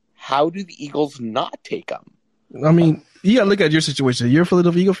 like, how do the Eagles not take them? I mean, you got to look at your situation. You're a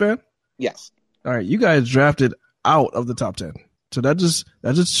Philadelphia Eagle fan? Yes. All right. You guys drafted out of the top 10. So that just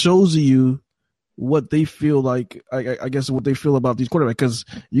shows you what they feel like, I guess what they feel about these quarterbacks, because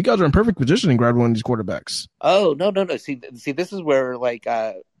you guys are in perfect position to grab one of these quarterbacks. Oh, no. See, this is where, like,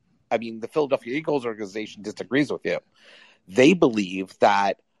 the Philadelphia Eagles organization disagrees with you. They believe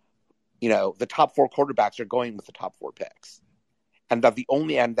that, you know, the top 4 quarterbacks are going with the top 4 picks. And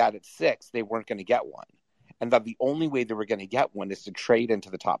that at 6, they weren't going to get one. And that the only way they were going to get one is to trade into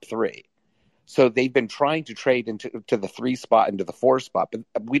the top 3. So they've been trying to trade into the 3 spot, into the 4 spot, but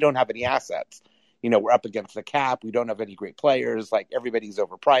we don't have any assets. You know, we're up against the cap. We don't have any great players. Like, everybody's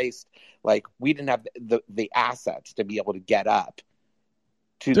overpriced. Like, we didn't have the assets to be able to get up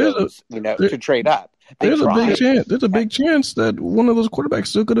to to trade up. There's a big chance that one of those quarterbacks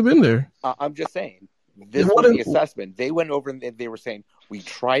still could have been there. I'm just saying. This was the assessment. They went over and they were saying, we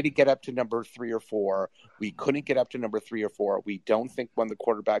tried to get up to number 3 or 4. We couldn't get up to number 3 or 4. We don't think one of the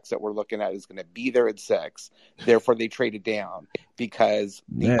quarterbacks that we're looking at is going to be there at 6. Therefore, they traded down because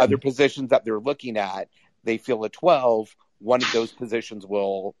the other positions that they're looking at, they feel at 12, one of those positions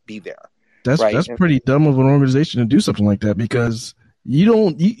will be there. That's pretty dumb of an organization to do something like that, because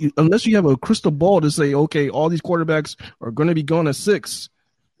unless you have a crystal ball to say, okay, all these quarterbacks are going to be gone at 6.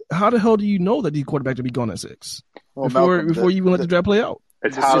 How the hell do you know that these quarterbacks will be gone at 6 before you even let the draft play out?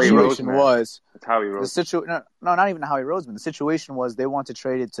 It's Howie Roseman. It's Howie Roseman. No, not even Howie Roseman. The situation was they wanted to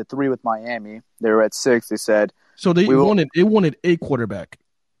trade it to 3 with Miami. They were at 6. They said so. They wanted a quarterback.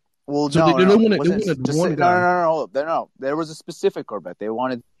 Well, so no, they no, wanted one guy. No. There was a specific quarterback. They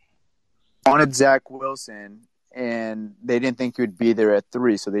wanted Zach Wilson, and they didn't think he would be there at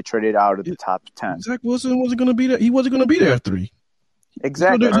 3, so they traded out of the top 10. Zach Wilson wasn't going to be there. He wasn't going to be there at 3.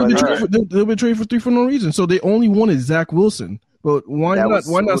 Exactly. So they've been trading for 3 for no reason. So they only wanted Zach Wilson. But why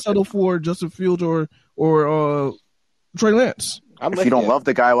not settle for Justin Fields or Trey Lance? If you don't love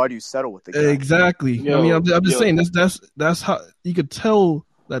the guy, why do you settle with the guy? Exactly. I'm just saying that's how you could tell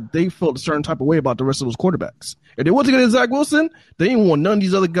that they felt a certain type of way about the rest of those quarterbacks. If they wanted to get Zach Wilson, they didn't want none of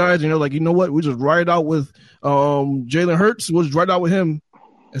these other guys. And they're like, you know what? We just ride it out with Jalen Hurts. We'll just ride it out with him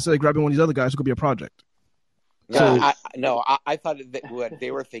instead of grabbing one of these other guys who could be a project. Yeah, I thought that what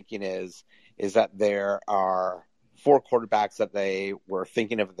they were thinking is that there are 4 quarterbacks that they were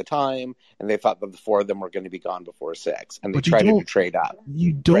thinking of at the time, and they thought that the 4 of them were going to be gone before 6, and they tried to trade up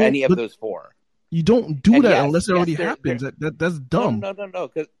for any of those 4. You don't do that unless it already happens. That's dumb. No,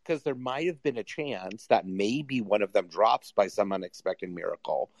 because there might have been a chance that maybe one of them drops by some unexpected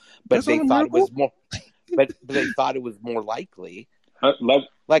miracle, but they thought it was more. But they thought it was more likely. I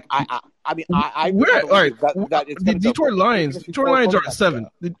mean, I all right. The Detroit Lions. Detroit Lions are at 7.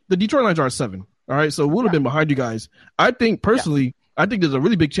 The Detroit Lions are at 7. All right, so it would have been behind you guys. I think personally, I think there's a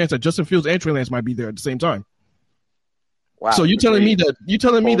really big chance that Justin Fields and Trey Lance might be there at the same time. Wow. So you're telling me that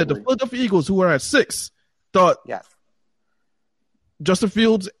the Philadelphia Eagles, who are at 6, thought Justin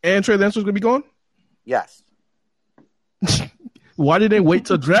Fields and Trey Lance was going to be gone? Yes. Why did they wait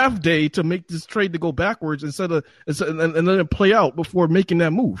till draft day to make this trade to go backwards and let it play out before making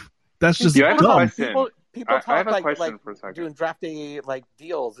that move? That's just dumb. People talk like doing draft day like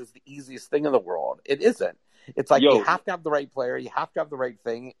deals is the easiest thing in the world. It isn't. It's like you have to have the right player, you have to have the right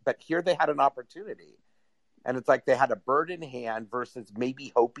thing. But here they had an opportunity, and it's like they had a bird in hand versus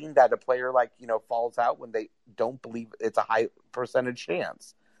maybe hoping that a player falls out when they don't believe it's a high percentage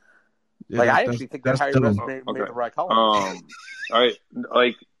chance. Yeah, I actually think that Harry West made the right call. All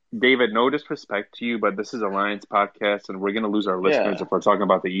right, David, no disrespect to you, but this is a Lions podcast, and we're going to lose our listeners if we're talking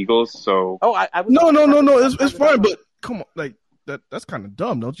about the Eagles. So, no, it's fine, but come on, that's kind of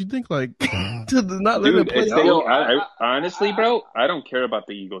dumb, don't you think? To not let it play out. Honestly, bro, I don't care about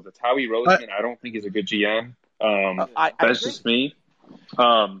the Eagles. It's Howie Roseman. I don't think he's a good GM. That's just me.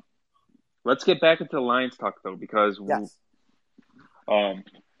 let's get back into the Lions talk though, because Yes.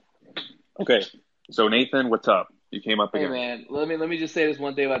 Okay, so Nathan, what's up? You came up Hey again. man, let me just say this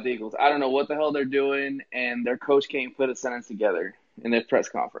one thing about the Eagles. I don't know what the hell they're doing, and their coach can't put a sentence together in their press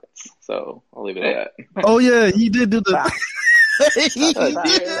conference. So I'll leave it at that. Oh yeah, he did do the.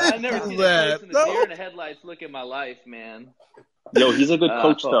 I've never seen a coach in the deer in the headlights look at my life, man. Yo, he's a good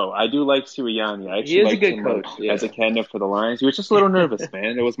coach though. I do like Sirianni. I actually He is a liked good him coach, yeah. as a candidate for the Lions. He was just a little nervous,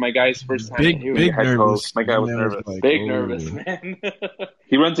 man. It was my guy's first time Big head nervous. coach. My guy was Man nervous. like, Big oh. nervous, man.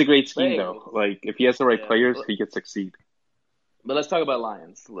 He runs a great scheme Big. though. Like if he has the right Yeah. players, he could succeed. But let's talk about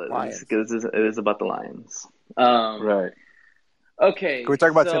Lions. Lions. Because it is about the Lions. Right. Okay. Can we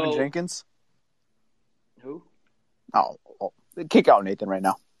talk about so, Tevin Jenkins? Who? Oh, kick out Nathan right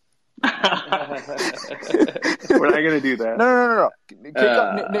now. We're not gonna do that. No. Kick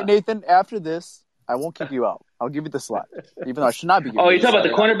out Nathan. After this, I won't kick you out. I'll give you the slide, even though I should not be. Oh, you talking about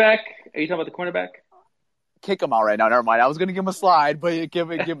the cornerback? Are you talking about the cornerback? Kick him out right now. Never mind. I was gonna give him a slide, but you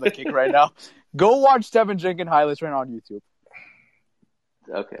give him the kick right now. Go watch Tevin Jenkins highlights right now on YouTube.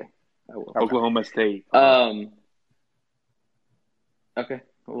 Okay, I will. Oklahoma State. Okay,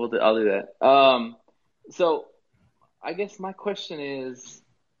 I'll do that. So, I guess my question is,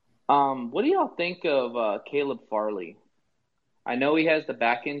 what do y'all think of Caleb Farley? I know he has the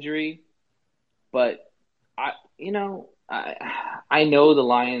back injury, but I know the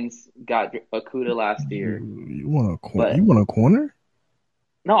Lions got Okudah last year. You want a corner? You want a corner?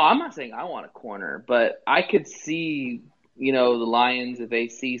 No, I'm not saying I want a corner, but I could see, the Lions if they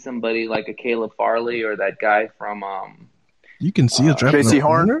see somebody like a Caleb Farley or that guy from You can see a draft J.C.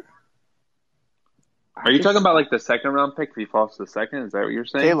 Horn. Are you talking about like the second round pick if he falls to the second? Is that what you're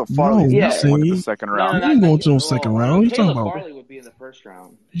saying? Caleb Farley No, is yeah. in the second round. He ain't going to the second round. You talking Caleb about? Farley would be in the first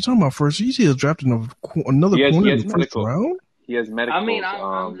round. You talking about first? You see us drafting another He has corner in the first medical. round? He has medical. I mean,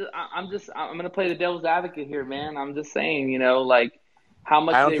 I'm going to play the devil's advocate here, man. I'm just saying, like how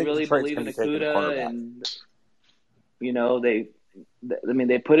much I don't they think really Detroit's believe in gonna take a Okudah, quarterback. and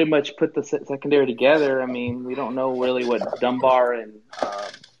they pretty much put the secondary together. I mean, we don't know really what Dunbar and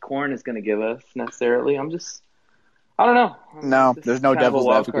Corn is going to give us necessarily. I don't know. No, It's there's no kind of a devil's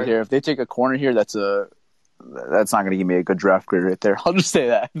wild advocate card. here. If they take a corner here, that's not going to give me a good draft grade right there. I'll just say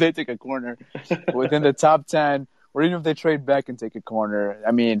that. If they take a corner within the top 10, or even if they trade back and take a corner,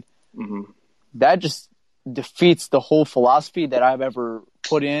 I mean, that just defeats the whole philosophy that I've ever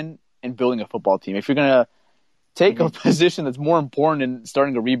put in building a football team. If you're going to take a position that's more important in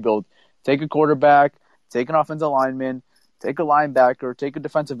starting a rebuild, take a quarterback, take an offensive lineman, take a linebacker, take a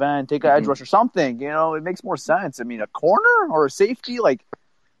defensive end, take an edge rusher, something. It makes more sense. I mean, a corner or a safety, like,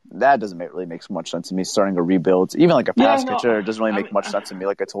 that doesn't really make so much sense to me starting a rebuild. Even like a pass catcher doesn't really make much sense to me,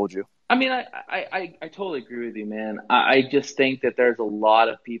 like I told you. I mean, I totally agree with you, man. I just think that there's a lot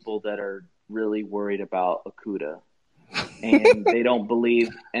of people that are really worried about Okudah, and they don't believe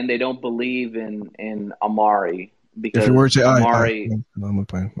in Amari because If you're worried, say, Amari. No, I'm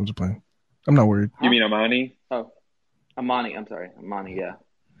just playing. I'm not worried. You mean Amani? Oh, Amani. I'm sorry, Amani. Yeah,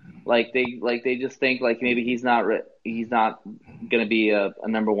 they just think like maybe he's not gonna be a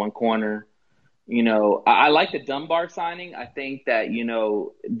number one corner. I like the Dunbar signing. I think that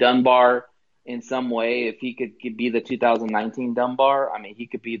Dunbar in some way, if he could be the 2019 Dunbar, I mean he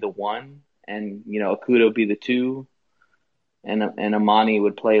could be the one, and Okudah would be the two, and Amani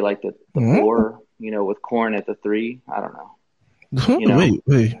would play like the four. With Corn at the three. I don't know.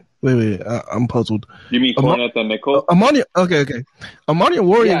 Wait. I'm puzzled. You mean Corn at the nickel? Amani. Okay. Amani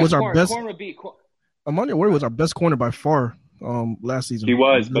Warrior was our best. Corn would be. Amani Warrior was our best corner by far. Last season He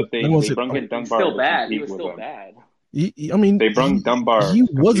was, but they brung in Dunbar. Still bad. He was still bad. They brung Dunbar. He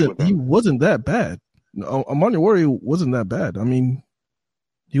wasn't that bad. No, Amani Warrior wasn't that bad. I mean,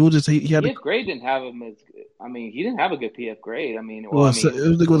 he was just he had. PF grade didn't have him as. I mean, he didn't have a good PF grade. I mean, it was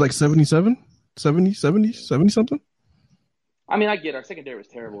like 77, 70 something. I mean, I get our secondary was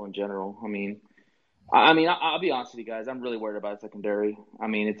terrible in general. I mean, I'll be honest with you guys. I'm really worried about secondary. I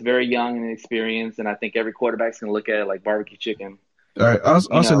mean, it's very young and inexperienced, and I think every quarterback's going to look at it like barbecue chicken. All right,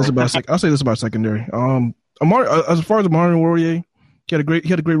 I'll say this about secondary. Amari, as far as Amari Warrior, he had a great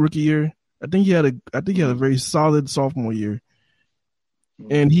rookie year. I think he had a very solid sophomore year,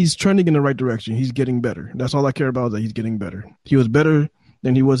 and he's trending in the right direction. He's getting better. That's all I care about. Is that he's getting better. He was better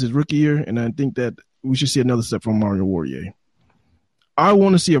than he was his rookie year, and I think that we should see another step from Amari Warrior. I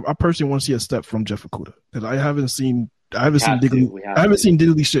personally want to see a step from Jeff Okudah because I haven't seen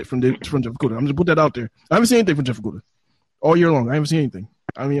diddly shit from Jeff Okudah. I'm just put that out there. I haven't seen anything from Jeff Okudah all year long. I haven't seen anything.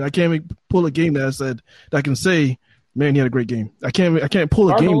 I mean, I can't pull a game that I can say, man, he had a great game. I can't pull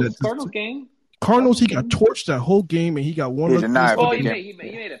a game that Cardinals game. Cardinals, he got torched that whole game, and he got one. He did not. Well, he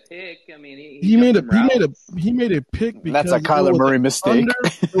made a pick. I mean, he made a pick because that's a Kyler Murray mistake.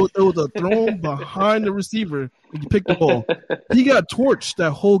 It was a throw behind the receiver, and he picked the ball. He got torched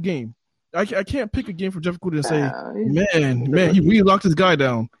that whole game. I can't pick a game for Jeff Okudah and say, man, he really locked his guy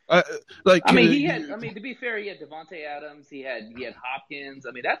down. To be fair, he had Devontae Adams, he had Hopkins.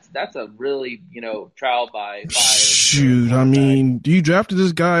 I mean, that's a really trial by fire. Shoot, I mean, you drafted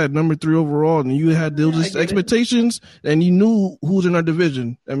this guy at number 3 overall, and you had those expectations, and you knew who was in our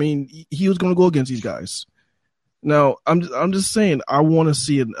division. I mean, he was going to go against these guys. Now, I'm just saying, I want to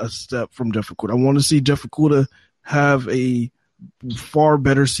see a step from Jeff Okudah. I want to see Jeff Okudah have a far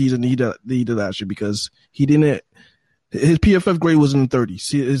better season than he did last year, because his PFF grade was in the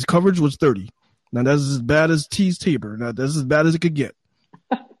 30s. His coverage was 30. Now that's as bad as Tease Tabor. Now that's as bad as it could get.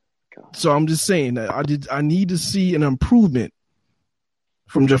 So I'm just saying that I need to see an improvement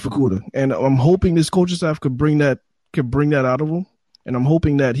from Jeff Okudah, and I'm hoping this coaching staff could bring that out of him. And I'm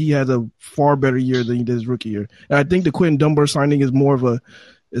hoping that he has a far better year than he did his rookie year. And I think the Quentin Dunbar signing is more of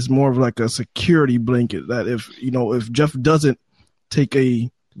like a security blanket, that if Jeff doesn't take a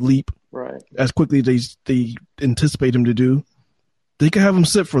leap as quickly as they anticipate him to do, they can have him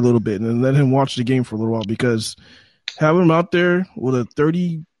sit for a little bit and let him watch the game for a little while, because having him out there with a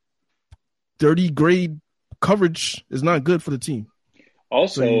 30 grade coverage is not good for the team.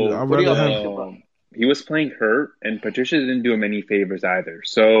 Also, he was playing hurt, and Patricia didn't do him any favors either.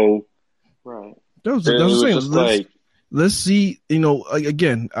 So, let's see.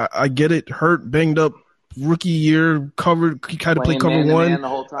 Again, I get it. Hurt, banged up, rookie year, covered. He kind of played cover one.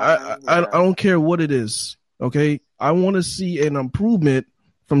 I don't care what it is. Okay, I want to see an improvement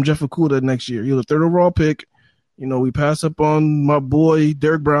from Jeff Okudah next year. He was a 3rd overall pick. We pass up on my boy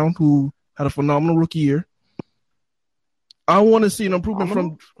Derek Brown, who had a phenomenal rookie year. I want to see an improvement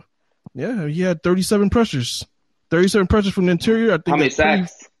from. Yeah, he had 37 pressures. 37 pressures from the interior. I think. How many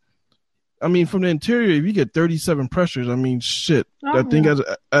sacks? From the interior, if you get 37 pressures, shit. I think as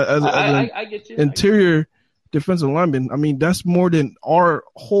I get you. Interior defensive lineman, that's more than our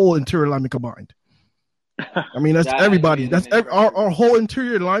whole interior lineman combined. That's everybody. Our whole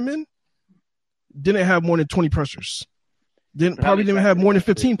interior lineman didn't have more than 20 pressures. Probably didn't have more than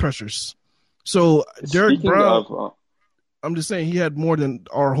 15 pressures. So Derek Brown, I'm just saying he had more than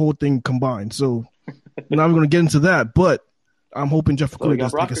our whole thing combined. So now I'm going to get into that, but I'm hoping Jeff Okudah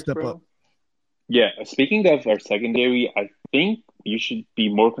does take a step up. Yeah, speaking of our secondary, I think you should be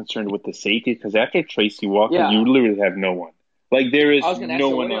more concerned with the safety, because after Tracy Walker, you literally have no one. Like, there is no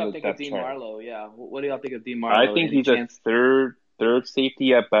one on the depth chart. What do y'all think of Dean Marlowe? I think he's a third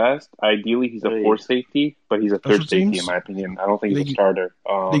safety at best. Ideally, he's a 4th safety, but he's a 3rd safety in my opinion. I don't think he's a starter.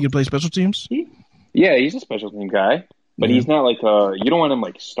 He can play special teams? Yeah, he's a special team guy, but he's not like you don't want him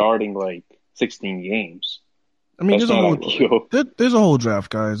like starting like 16 games. There's a whole draft,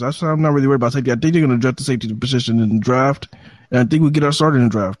 guys. I'm not really worried about safety. I think they're going to draft the safety position in the draft, and I think we get our starter in the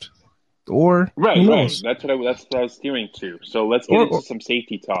draft. Or right. That's what I was steering to. So let's get into some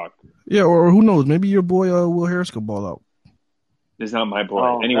safety talk. Yeah, or who knows? Maybe your boy Will Harris could ball out. He's not my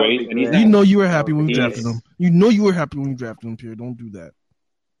boy. Anyways, and you were happy when you drafted him. You were happy when you drafted him, Pierre. Don't do that.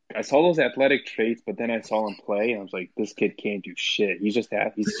 I saw those athletic traits, but then I saw him play, and I was like, this kid can't do shit. He's just an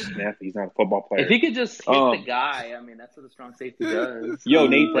athlete. He's not a football player. If he could just hit the guy, that's what a strong safety does. Yo,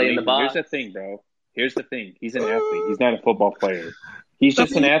 Nate, here's the thing, bro. Here's the thing. He's an athlete. He's not a football player. He's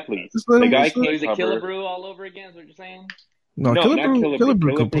just an athlete. The guy can't cover. He's a Killebrew all over again, is what you're saying? No, not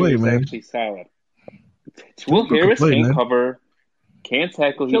Killebrew. Can play, man. Actually solid. Will Harris can't cover, can't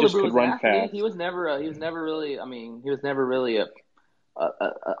tackle. He just could run fast. He was never really a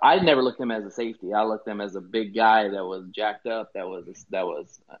I never looked at him as a safety. I looked at him as a big guy that was jacked up. That was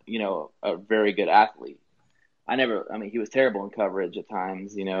a very good athlete. He was terrible in coverage at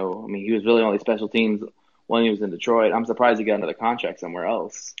times. He was really only special teams when he was in Detroit. I'm surprised he got another contract somewhere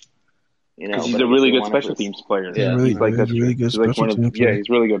else. Because he's a really good special teams player. Yeah, he's really good special teams player. Yeah, he's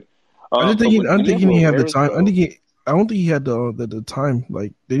really good. I don't think he had the time. I don't think he had the time.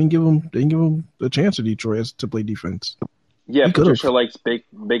 Like, they didn't give him the chance at Detroit to play defense. Yeah, Patricia likes big,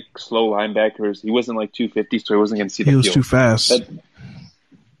 slow linebackers. He wasn't like 250, so he wasn't going to see the field. He was too fast.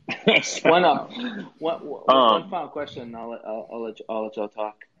 One final question. I'll let y'all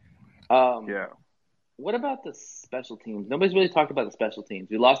talk. Yeah. What about the special teams? Nobody's really talked about the special teams.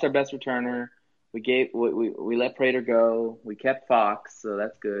 We lost our best returner. We let Prater go. We kept Fox, so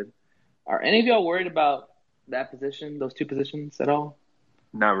that's good. Are any of y'all worried about that position, those two positions at all?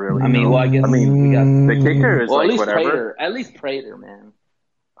 Not really. I guess we got the kicker is at least whatever. Prater. At least Prater, man.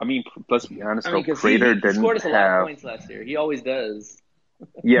 Let's be honest. Prater didn't scored us a lot of have points last year. He always does.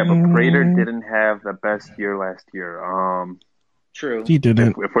 Yeah, but Prater didn't have the best year last year. True. He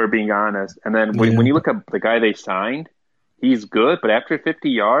didn't. If we're being honest. And then when you look at the guy they signed, he's good, but after 50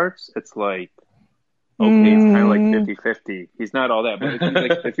 yards, it's like, okay, it's kind of like 50-50. He's not all that. But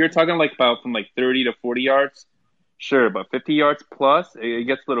if you're talking like about from like 30 to 40 yards, sure. But 50 yards plus, it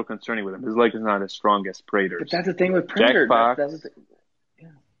gets a little concerning with him. His leg is not as strong as Prater's. But that's the thing with Prater. Jack Fox. That's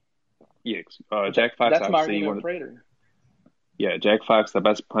Jack Fox. That's my argument with Prater. Yeah, Jack Fox, the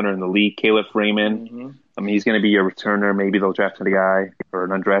best punter in the league. Caleb Freeman. Mm-hmm. I mean, he's going to be your returner. Maybe they'll draft a guy or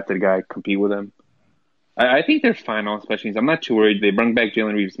an undrafted guy compete with him. I think they're fine on special teams. I'm not too worried. They bring back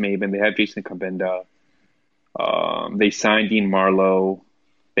Jalen Reeves-Maybin. They have Jason Kabinda. They signed Dean Marlowe.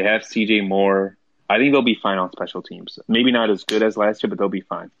 They have C.J. Moore. I think they'll be fine on special teams. Maybe not as good as last year, but they'll be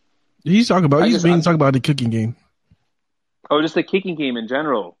fine. He's talking about the kicking game. Oh, just the kicking game in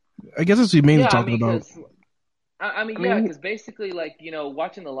general. I guess that's what he's mainly talking about. Because basically, like,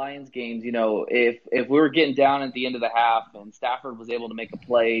 watching the Lions games, if we were getting down at the end of the half and Stafford was able to make a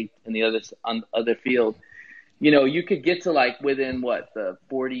play in the other field, you could get to like within the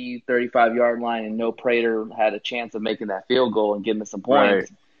 40, 35-yard line and no Prater had a chance of making that field goal and getting us some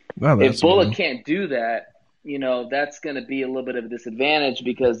points. Right. If Bullock can't do that, that's going to be a little bit of a disadvantage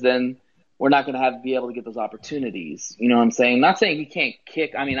because then we're not going to be able to get those opportunities. You know what I'm saying? I'm not saying he can't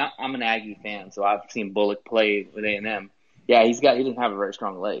kick. I mean, I'm an Aggie fan, so I've seen Bullock play with A&M. Yeah, he doesn't have a very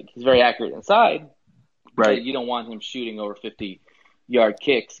strong leg. He's very accurate inside. Right. But you don't want him shooting over 50-yard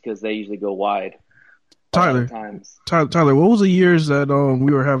kicks because they usually go wide. Tyler, what was the years that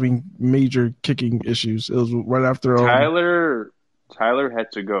we were having major kicking issues? It was right after Tyler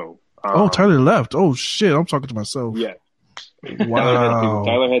had to go. Tyler left. Oh shit, I'm talking to myself. Yeah. Wow.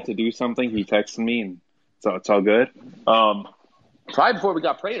 Tyler had to do something. He texted me, and so it's all good. Right before we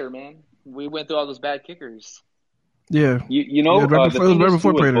got Prater, man, we went through all those bad kickers. Yeah, right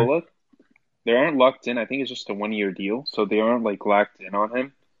before Prater. Bullock, they aren't locked in. I think it's just a 1-year deal, so they aren't like locked in on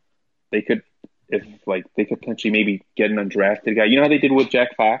him. They could potentially maybe get an undrafted guy. You know how they did with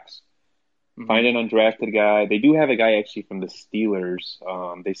Jack Fox? Mm-hmm. Find an undrafted guy. They do have a guy actually from the Steelers.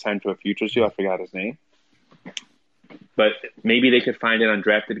 They signed to a futures deal. I forgot his name. But maybe they could find an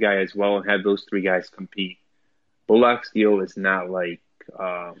undrafted guy as well and have those three guys compete. Bullock's deal is not like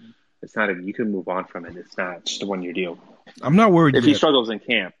it's not you can move on from it. It's not just a 1-year deal. I'm not worried if he struggles in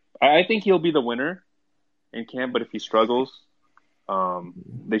camp. I think he'll be the winner in camp, but if he struggles,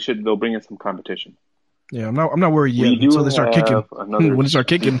 they'll bring in some competition. Yeah, I'm not worried yet until they start kicking. When they start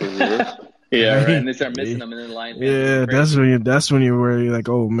kicking. Yeah, right. And they start missing them, and then the Lions. Yeah, that's when you're worried. Like,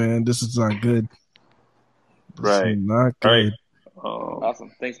 oh man, this is not good. Right. Not good. Right.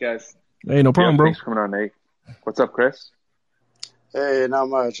 Awesome. Thanks, guys. Hey, no problem, bro. Thanks for coming on, Nate. What's up, Chris? Hey, not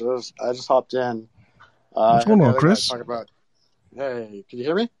much. I just hopped in. What's going on, Chris? Hey, can you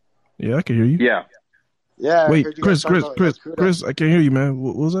hear me? Yeah, I can hear you. Yeah. Yeah. Wait, Chris, I can't hear you, man.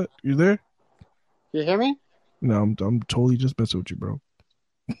 What was that? You there? You hear me? No, I'm totally just messing with you, bro.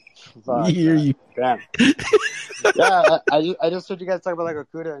 Fuck, I hear you. Damn. Yeah, I just heard you guys talk about like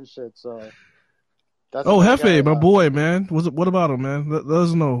Okuda and shit, so. Hefe, my boy, man. What about him, man? Let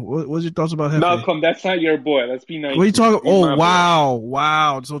us know. What's your thoughts about Hefe? Malcolm, that's not your boy. Let's be nice. What are you talking? Oh,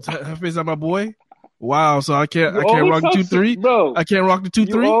 wow. So Hefe's not my boy. Wow. So I can't rock the 2-3, bro. I can't rock the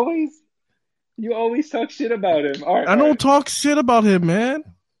 2-3. You always talk shit about him. All right, I don't talk shit about him, man.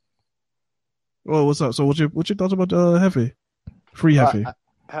 Oh, what's up? So what's your thoughts about Hefe? Free Hefe.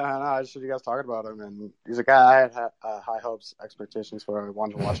 I just heard you guys talking about him, and he's a guy I had high hopes, expectations for. I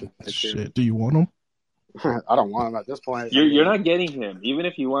wanted to watch it. Shit, do you want him? I don't want him at this point. You're not getting him. Even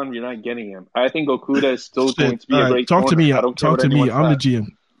if you want him, you're not getting him. I think Okuda is still going to be a great talk corner. To me. Talk to me. I'm the GM.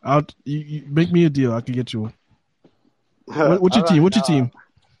 You make me a deal. I can get you one. What's your team? What's your team?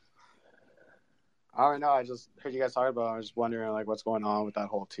 I don't know. I just heard you guys talking about it. I was just wondering like what's going on with that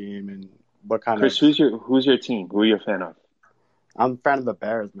whole team and what kind Chris, of. who's your team? Who are you a fan of? I'm a fan of the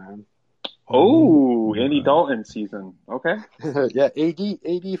Bears, man. Oh, Andy Dalton season. Okay. Yeah,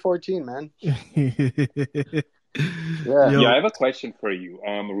 AD 14, man. Yeah, I have a question for you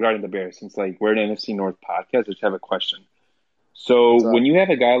regarding the Bears. Since like we're an NFC North podcast, I just have a question. So when you have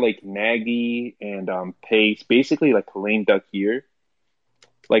a guy like Nagy and Pace, basically like lame duck here,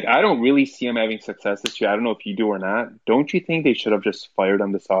 like I don't really see him having success this year. I don't know if you do or not. Don't you think they should have just fired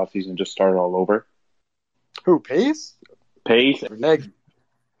him this offseason and just started all over? Who, Pace? Pace. Nagy.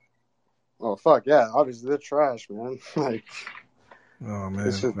 Oh fuck yeah! Obviously they're trash, man. Like, oh man,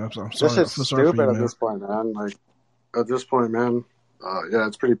 I'm sorry. This is stupid you, at this point, man. Like, at this point, man. Yeah,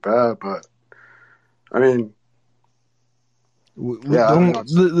 it's pretty bad, but I mean,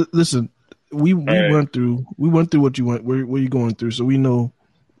 listen. we right. went through what you went where you're going through, so we know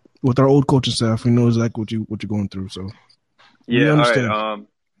with our old coaching staff, we know exactly what you're going through. So we Yeah, all understand. right.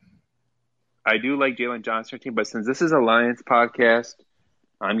 I do like Jalen Johnson team, but since this is a Lions podcast,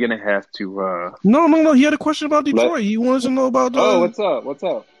 I'm gonna have to. No. He had a question about Detroit. He wanted to know about. Oh, what's up? What's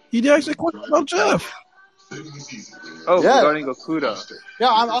up? He did actually a question about Jeff. Oh, Yeah. regarding Okudah. Yeah,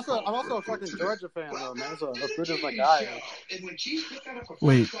 I'm also a fucking Georgia fan though, man. So Okudah's my guy.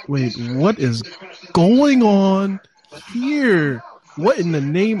 Wait, what is going on here? What in the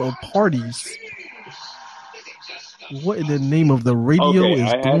name of parties? What in the name of the radio Okay, is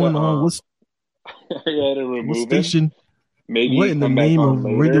I had going to, on? What's I had to remove what him. station? Maybe What in the come back name on of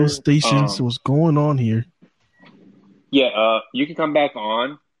later. radio stations was going on here? Yeah, you can come back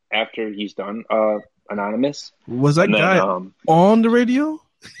on after he's done. Anonymous. Was that And then, guy on the radio?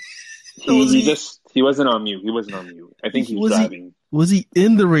 He wasn't on mute. He wasn't on mute. I think he was driving. Was he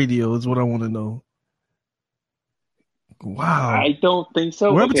in the radio? Is what I want to know. Wow. I don't think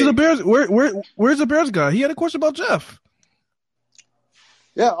so. What happened to the Bears? Where's the Bears guy? He had a question about Jeff.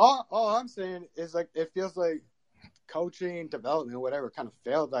 Yeah, all I'm saying is like it feels like coaching, development, whatever, kind of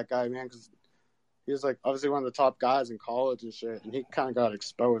failed that guy, man, because he was like obviously one of the top guys in college and shit, and he kind of got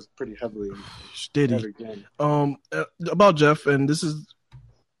exposed pretty heavily. Every game. About Jeff, and this is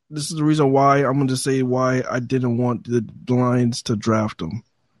the reason why I'm going to say why I didn't want the Lions to draft him.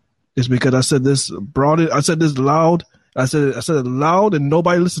 It's because I said this loud. I said it loud, and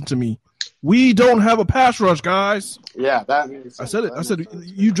nobody listened to me. We don't have a pass rush, guys. Yeah, that makes sense. I said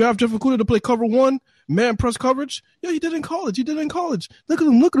you draft Jeff Okudah to play cover one, man press coverage. Yeah, he did in college. Look at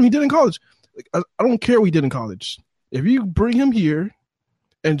him. He did in college. I don't care what he did in college. If you bring him here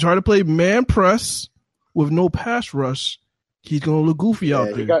and try to play man press with no pass rush, he's gonna look goofy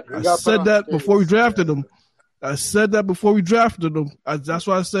out there. I said that before we drafted him. That's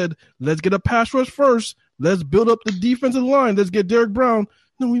why I said let's get a pass rush first. Let's build up the defensive line. Let's get Derek Brown.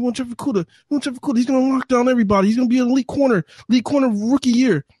 No, we want Jeff Okudah. He's going to lock down everybody. He's going to be an elite corner rookie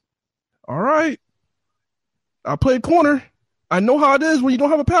year. All right. I played corner. I know how it is when you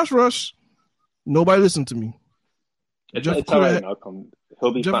don't have a pass rush. Nobody listened to me. It's all right, Malcolm.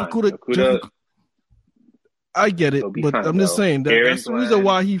 He'll be fine. I get it, but fine, I'm just saying that's the reason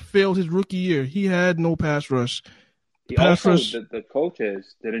why he failed his rookie year. He had no pass rush. The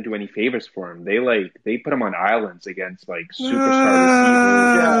coaches didn't do any favors for him. They put him on islands against like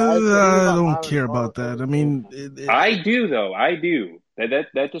superstar receivers. I don't care about that. I mean, I do though. I do.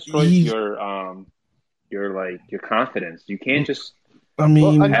 That destroys your confidence. You can't just. I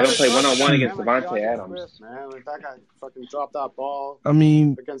mean, have him play one-on-one against Devontae Adams. Man, like that guy fucking dropped that ball. I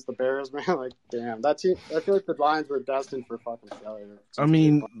mean, against the Bears, man. Like, damn, that team. I feel like the Lions were destined for fucking failure. I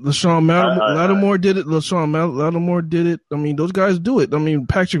mean, LaShawn Lattimore did it. Lattimore did it. I mean, those guys do it. I mean,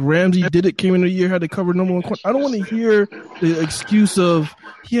 Patrick Ramsey did it. Came in the year, had to cover number one. I don't want to hear the excuse of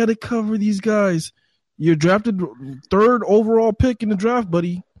he had to cover these guys. You're drafted third overall pick in the draft,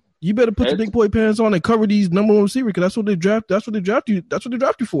 buddy. You better put your big boy pants on and cover these number one receivers because that's what they draft you. That's what they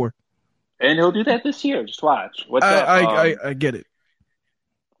draft you for. And he'll do that this year. Just watch. I get it.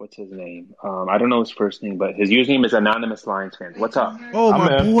 What's his name? I don't know his first name, but his username is Anonymous Lions Fan. What's up? Oh,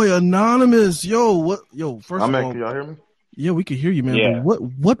 my boy, Anonymous. First of all, can y'all hear me? Yeah, we can hear you, man. Yeah. But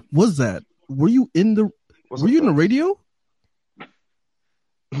what was that? Were you in the radio?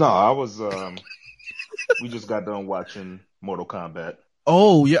 No, I was we just got done watching Mortal Kombat.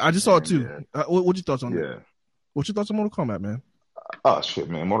 Oh, yeah, I just saw it too. Yeah. What's your thoughts on that? Yeah. What's your thoughts on Mortal Kombat, man? Oh, shit,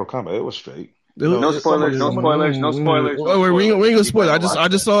 man. Mortal Kombat, it was straight. No spoilers. Wait, we ain't gonna spoil it. I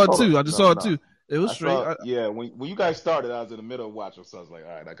just saw it too. It was straight. When you guys started, I was in the middle of watching, so I was like,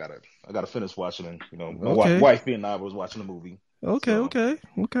 all right, I gotta finish watching it. You know, my wife and I was watching the movie. Okay.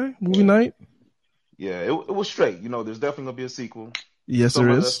 Movie night. Yeah, it was straight. You know, there's definitely gonna be a sequel. Yes, there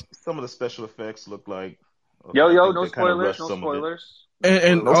is. Some of the special effects look like. No spoilers.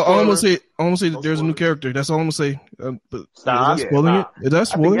 And I almost say that there's a new character. That's all I'm gonna say. But stop. Is that spoiling it? Is that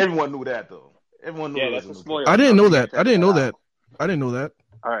spoiling? I think everyone knew that though. Everyone knew that's a spoiler. I didn't know that. I didn't know that.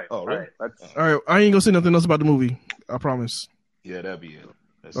 All right. Oh, really? All right. I ain't gonna say nothing else about the movie. I promise. Yeah, that'd be it.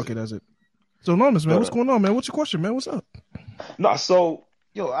 That's it. So Anonymous, man, what's going on, man? What's your question, man? What's up? No, so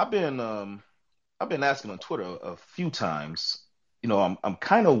I've been asking on Twitter a few times. You know, I'm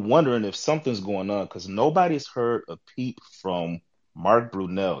kind of wondering if something's going on because nobody's heard a peep from Mark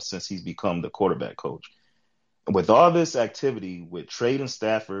Brunell since he's become the quarterback coach. And with all this activity with trading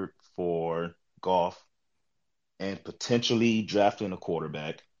Stafford for Goff and potentially drafting a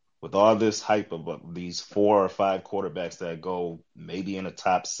quarterback, with all this hype of these 4 or 5 quarterbacks that go maybe in the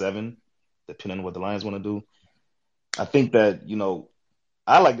top 7, depending on what the Lions want to do, I think that,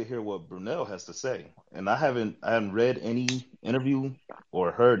 I like to hear what Brunell has to say, and I haven't read any interview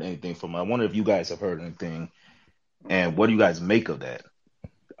or heard anything from him. I wonder if you guys have heard anything, and what do you guys make of that?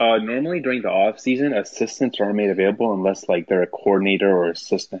 Normally during the off season, assistants aren't made available unless like they're a coordinator or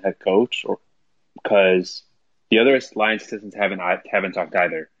assistant head coach, or because the other Lions assistants haven't talked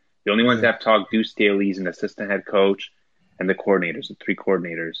either. The only ones that have talked, Deuce Staley's an assistant head coach, and the coordinators, the 3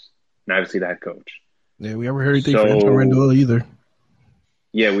 coordinators, and obviously the head coach. Yeah, we haven't heard anything from Antonio Randall either.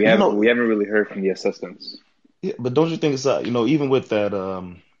 Yeah, we haven't really heard from the assistants. Yeah, but don't you think it's even with that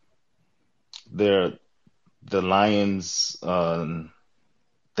the Lions the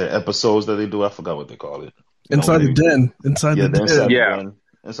episodes that they do, I forgot what they call it. Inside the Den. Inside the Den.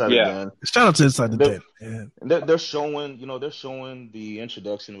 Shout out to Inside the Den. Yeah. They're showing the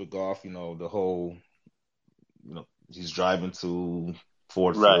introduction with Goff, the whole, he's driving to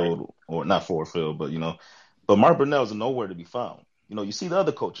Ford Field, or not Ford Field, but Mark Brunell's nowhere to be found. You see the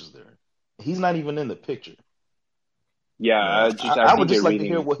other coaches there. He's not even in the picture. Yeah, I would just like to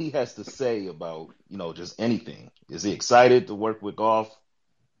hear what he has to say about, just anything. Is he excited to work with Goff?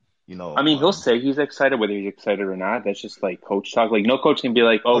 He'll say he's excited, whether he's excited or not. That's just like coach talk. Like, no coach can be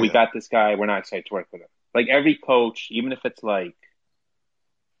like, we got this guy, we're not excited to work with him. Like, every coach, even if it's like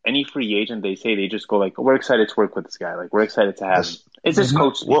any free agent, they just go like, we're excited to work with this guy. Like, we're excited to have him. It's just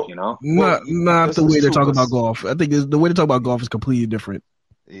coach speak, Not the way they're talking about Goff. I think the way they talk about Goff is completely different.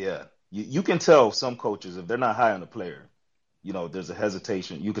 Yeah. You can tell some coaches, if they're not high on the player, there's a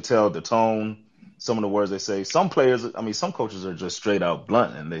hesitation. You could tell the tone, some of the words they say. Some coaches are just straight out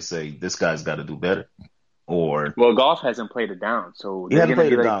blunt, and they say, this guy's got to do better. Well, Goff hasn't played it down, so they're going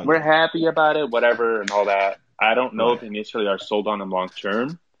to be like, we're happy about it, whatever, and all that. I don't know if they necessarily are sold on him long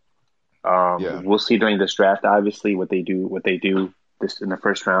term. We'll see during this draft, obviously, what they do this in the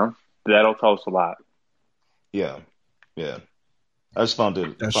first round. That'll tell us a lot. Yeah. I just found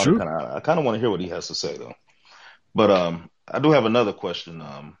it. That's true. I kind of want to hear what he has to say, though. But I do have another question.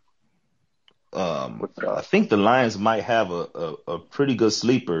 I think the Lions might have a pretty good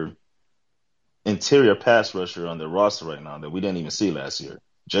sleeper interior pass rusher on their roster right now that we didn't even see last year.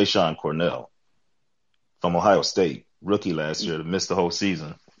 Ja'Shawn Cornell from Ohio State, rookie last year, that missed the whole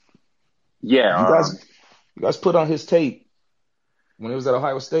season. Yeah, you guys put on his tape when he was at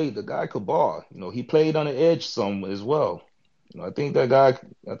Ohio State. The guy could ball. He played on the edge some as well. I think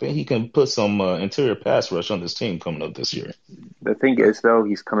he can put some interior pass rush on this team coming up this year. The thing is, though,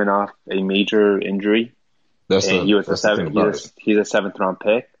 he's coming off a major injury. He's a 7th round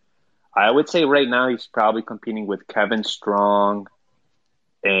pick. I would say right now he's probably competing with Kevin Strong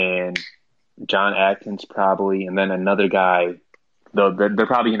and John Atkins probably, and then another guy. They're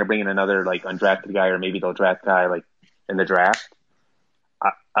probably going to bring in another like undrafted guy, or maybe they'll draft guy like in the draft.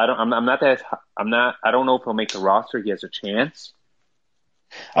 I don't know if he'll make the roster. He has a chance.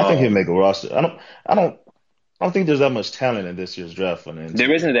 I think he'll make a roster. I don't think there's that much talent in this year's draft on the interior.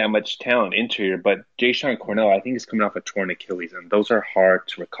 There isn't that much talent interior, but Ja'Shawn Cornell, I think, is coming off a torn Achilles, and those are hard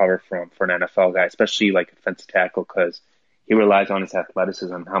to recover from for an NFL guy, especially like defensive tackle, because he relies on his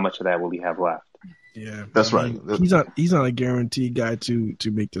athleticism. How much of that will he have left? Yeah, that's right. He's not a guaranteed guy to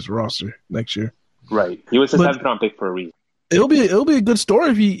make this roster next year. Right. He was a 7th round pick for a reason. It'll be a good story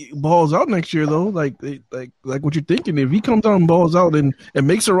if he balls out next year, though. Like what you're thinking. If he comes out and balls out and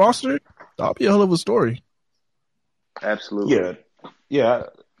makes a roster, that'll be a hell of a story. Absolutely. Yeah.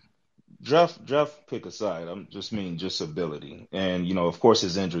 Draft pick aside, I'm just ability, and of course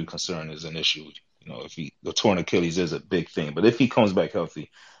his injury concern is an issue. If the torn Achilles is a big thing, but if he comes back healthy,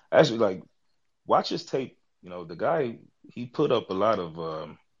 actually watch his tape. The guy, he put up a lot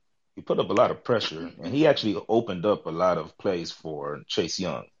of pressure, and he actually opened up a lot of plays for Chase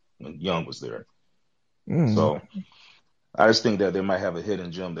Young when Young was there. So I just think that they might have a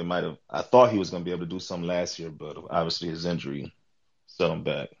hidden gem. I thought he was going to be able to do something last year, but obviously his injury set him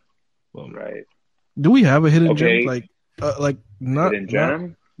back. Right. Do we have a hidden gem? Hidden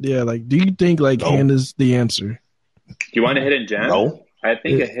gem? Do you think Hannah's the answer? Do you want a hidden gem? No. I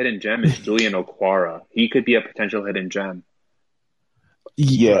think a hidden gem is Julian Okwara. He could be a potential hidden gem.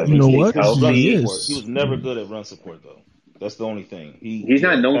 Yeah, you know what? He was never good at run support, though. That's the only thing. He's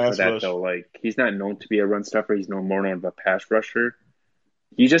not known for that, though. Like, he's not known to be a run stuffer. He's more known of a pass rusher.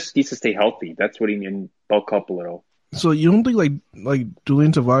 He just needs to stay healthy. That's what he means. Bulk up a little. So you don't think like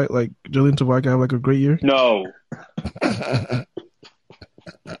Julian Tavai can have a great year? No.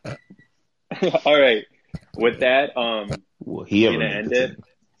 All right. With that, we're gonna end it.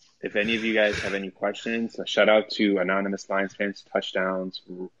 If any of you guys have any questions, a shout out to Anonymous Lions Fans Touchdowns.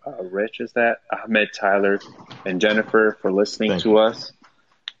 Rich, is that? Ahmed, Tyler, and Jennifer for listening to us.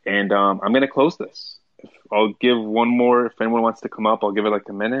 And I'm going to close this. I'll give one more. If anyone wants to come up, I'll give it like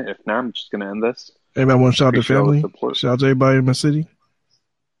a minute. If not, I'm just going to end this. Anybody want to shout out to Appreciate all the family? support. Shout out to everybody in my city?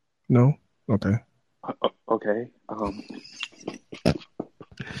 No? Okay. Okay. All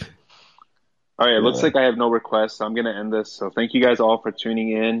right. It looks like I have no requests, so I'm going to end this. So thank you guys all for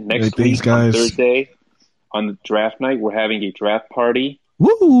tuning in. Next week on Thursday, on the draft night, we're having a draft party.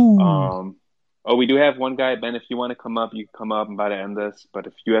 Woo! We do have one guy, Ben. If you want to come up, you can come up. I'm about to end this. But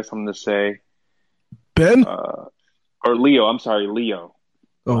if you have something to say, Ben or Leo. I'm sorry, Leo.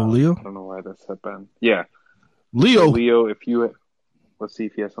 Oh, Leo. I don't know why that said Ben. Yeah, Leo. So Leo, if you let's see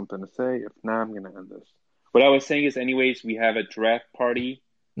if he has something to say. If not, I'm gonna end this. What I was saying is, anyways, we have a draft party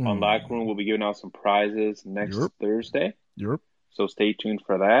on Locker Room. We'll be giving out some prizes next Thursday. So stay tuned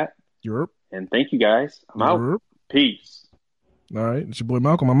for that. And thank you guys. I'm out. Peace. All right, it's your boy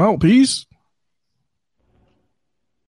Malcolm. I'm out. Peace.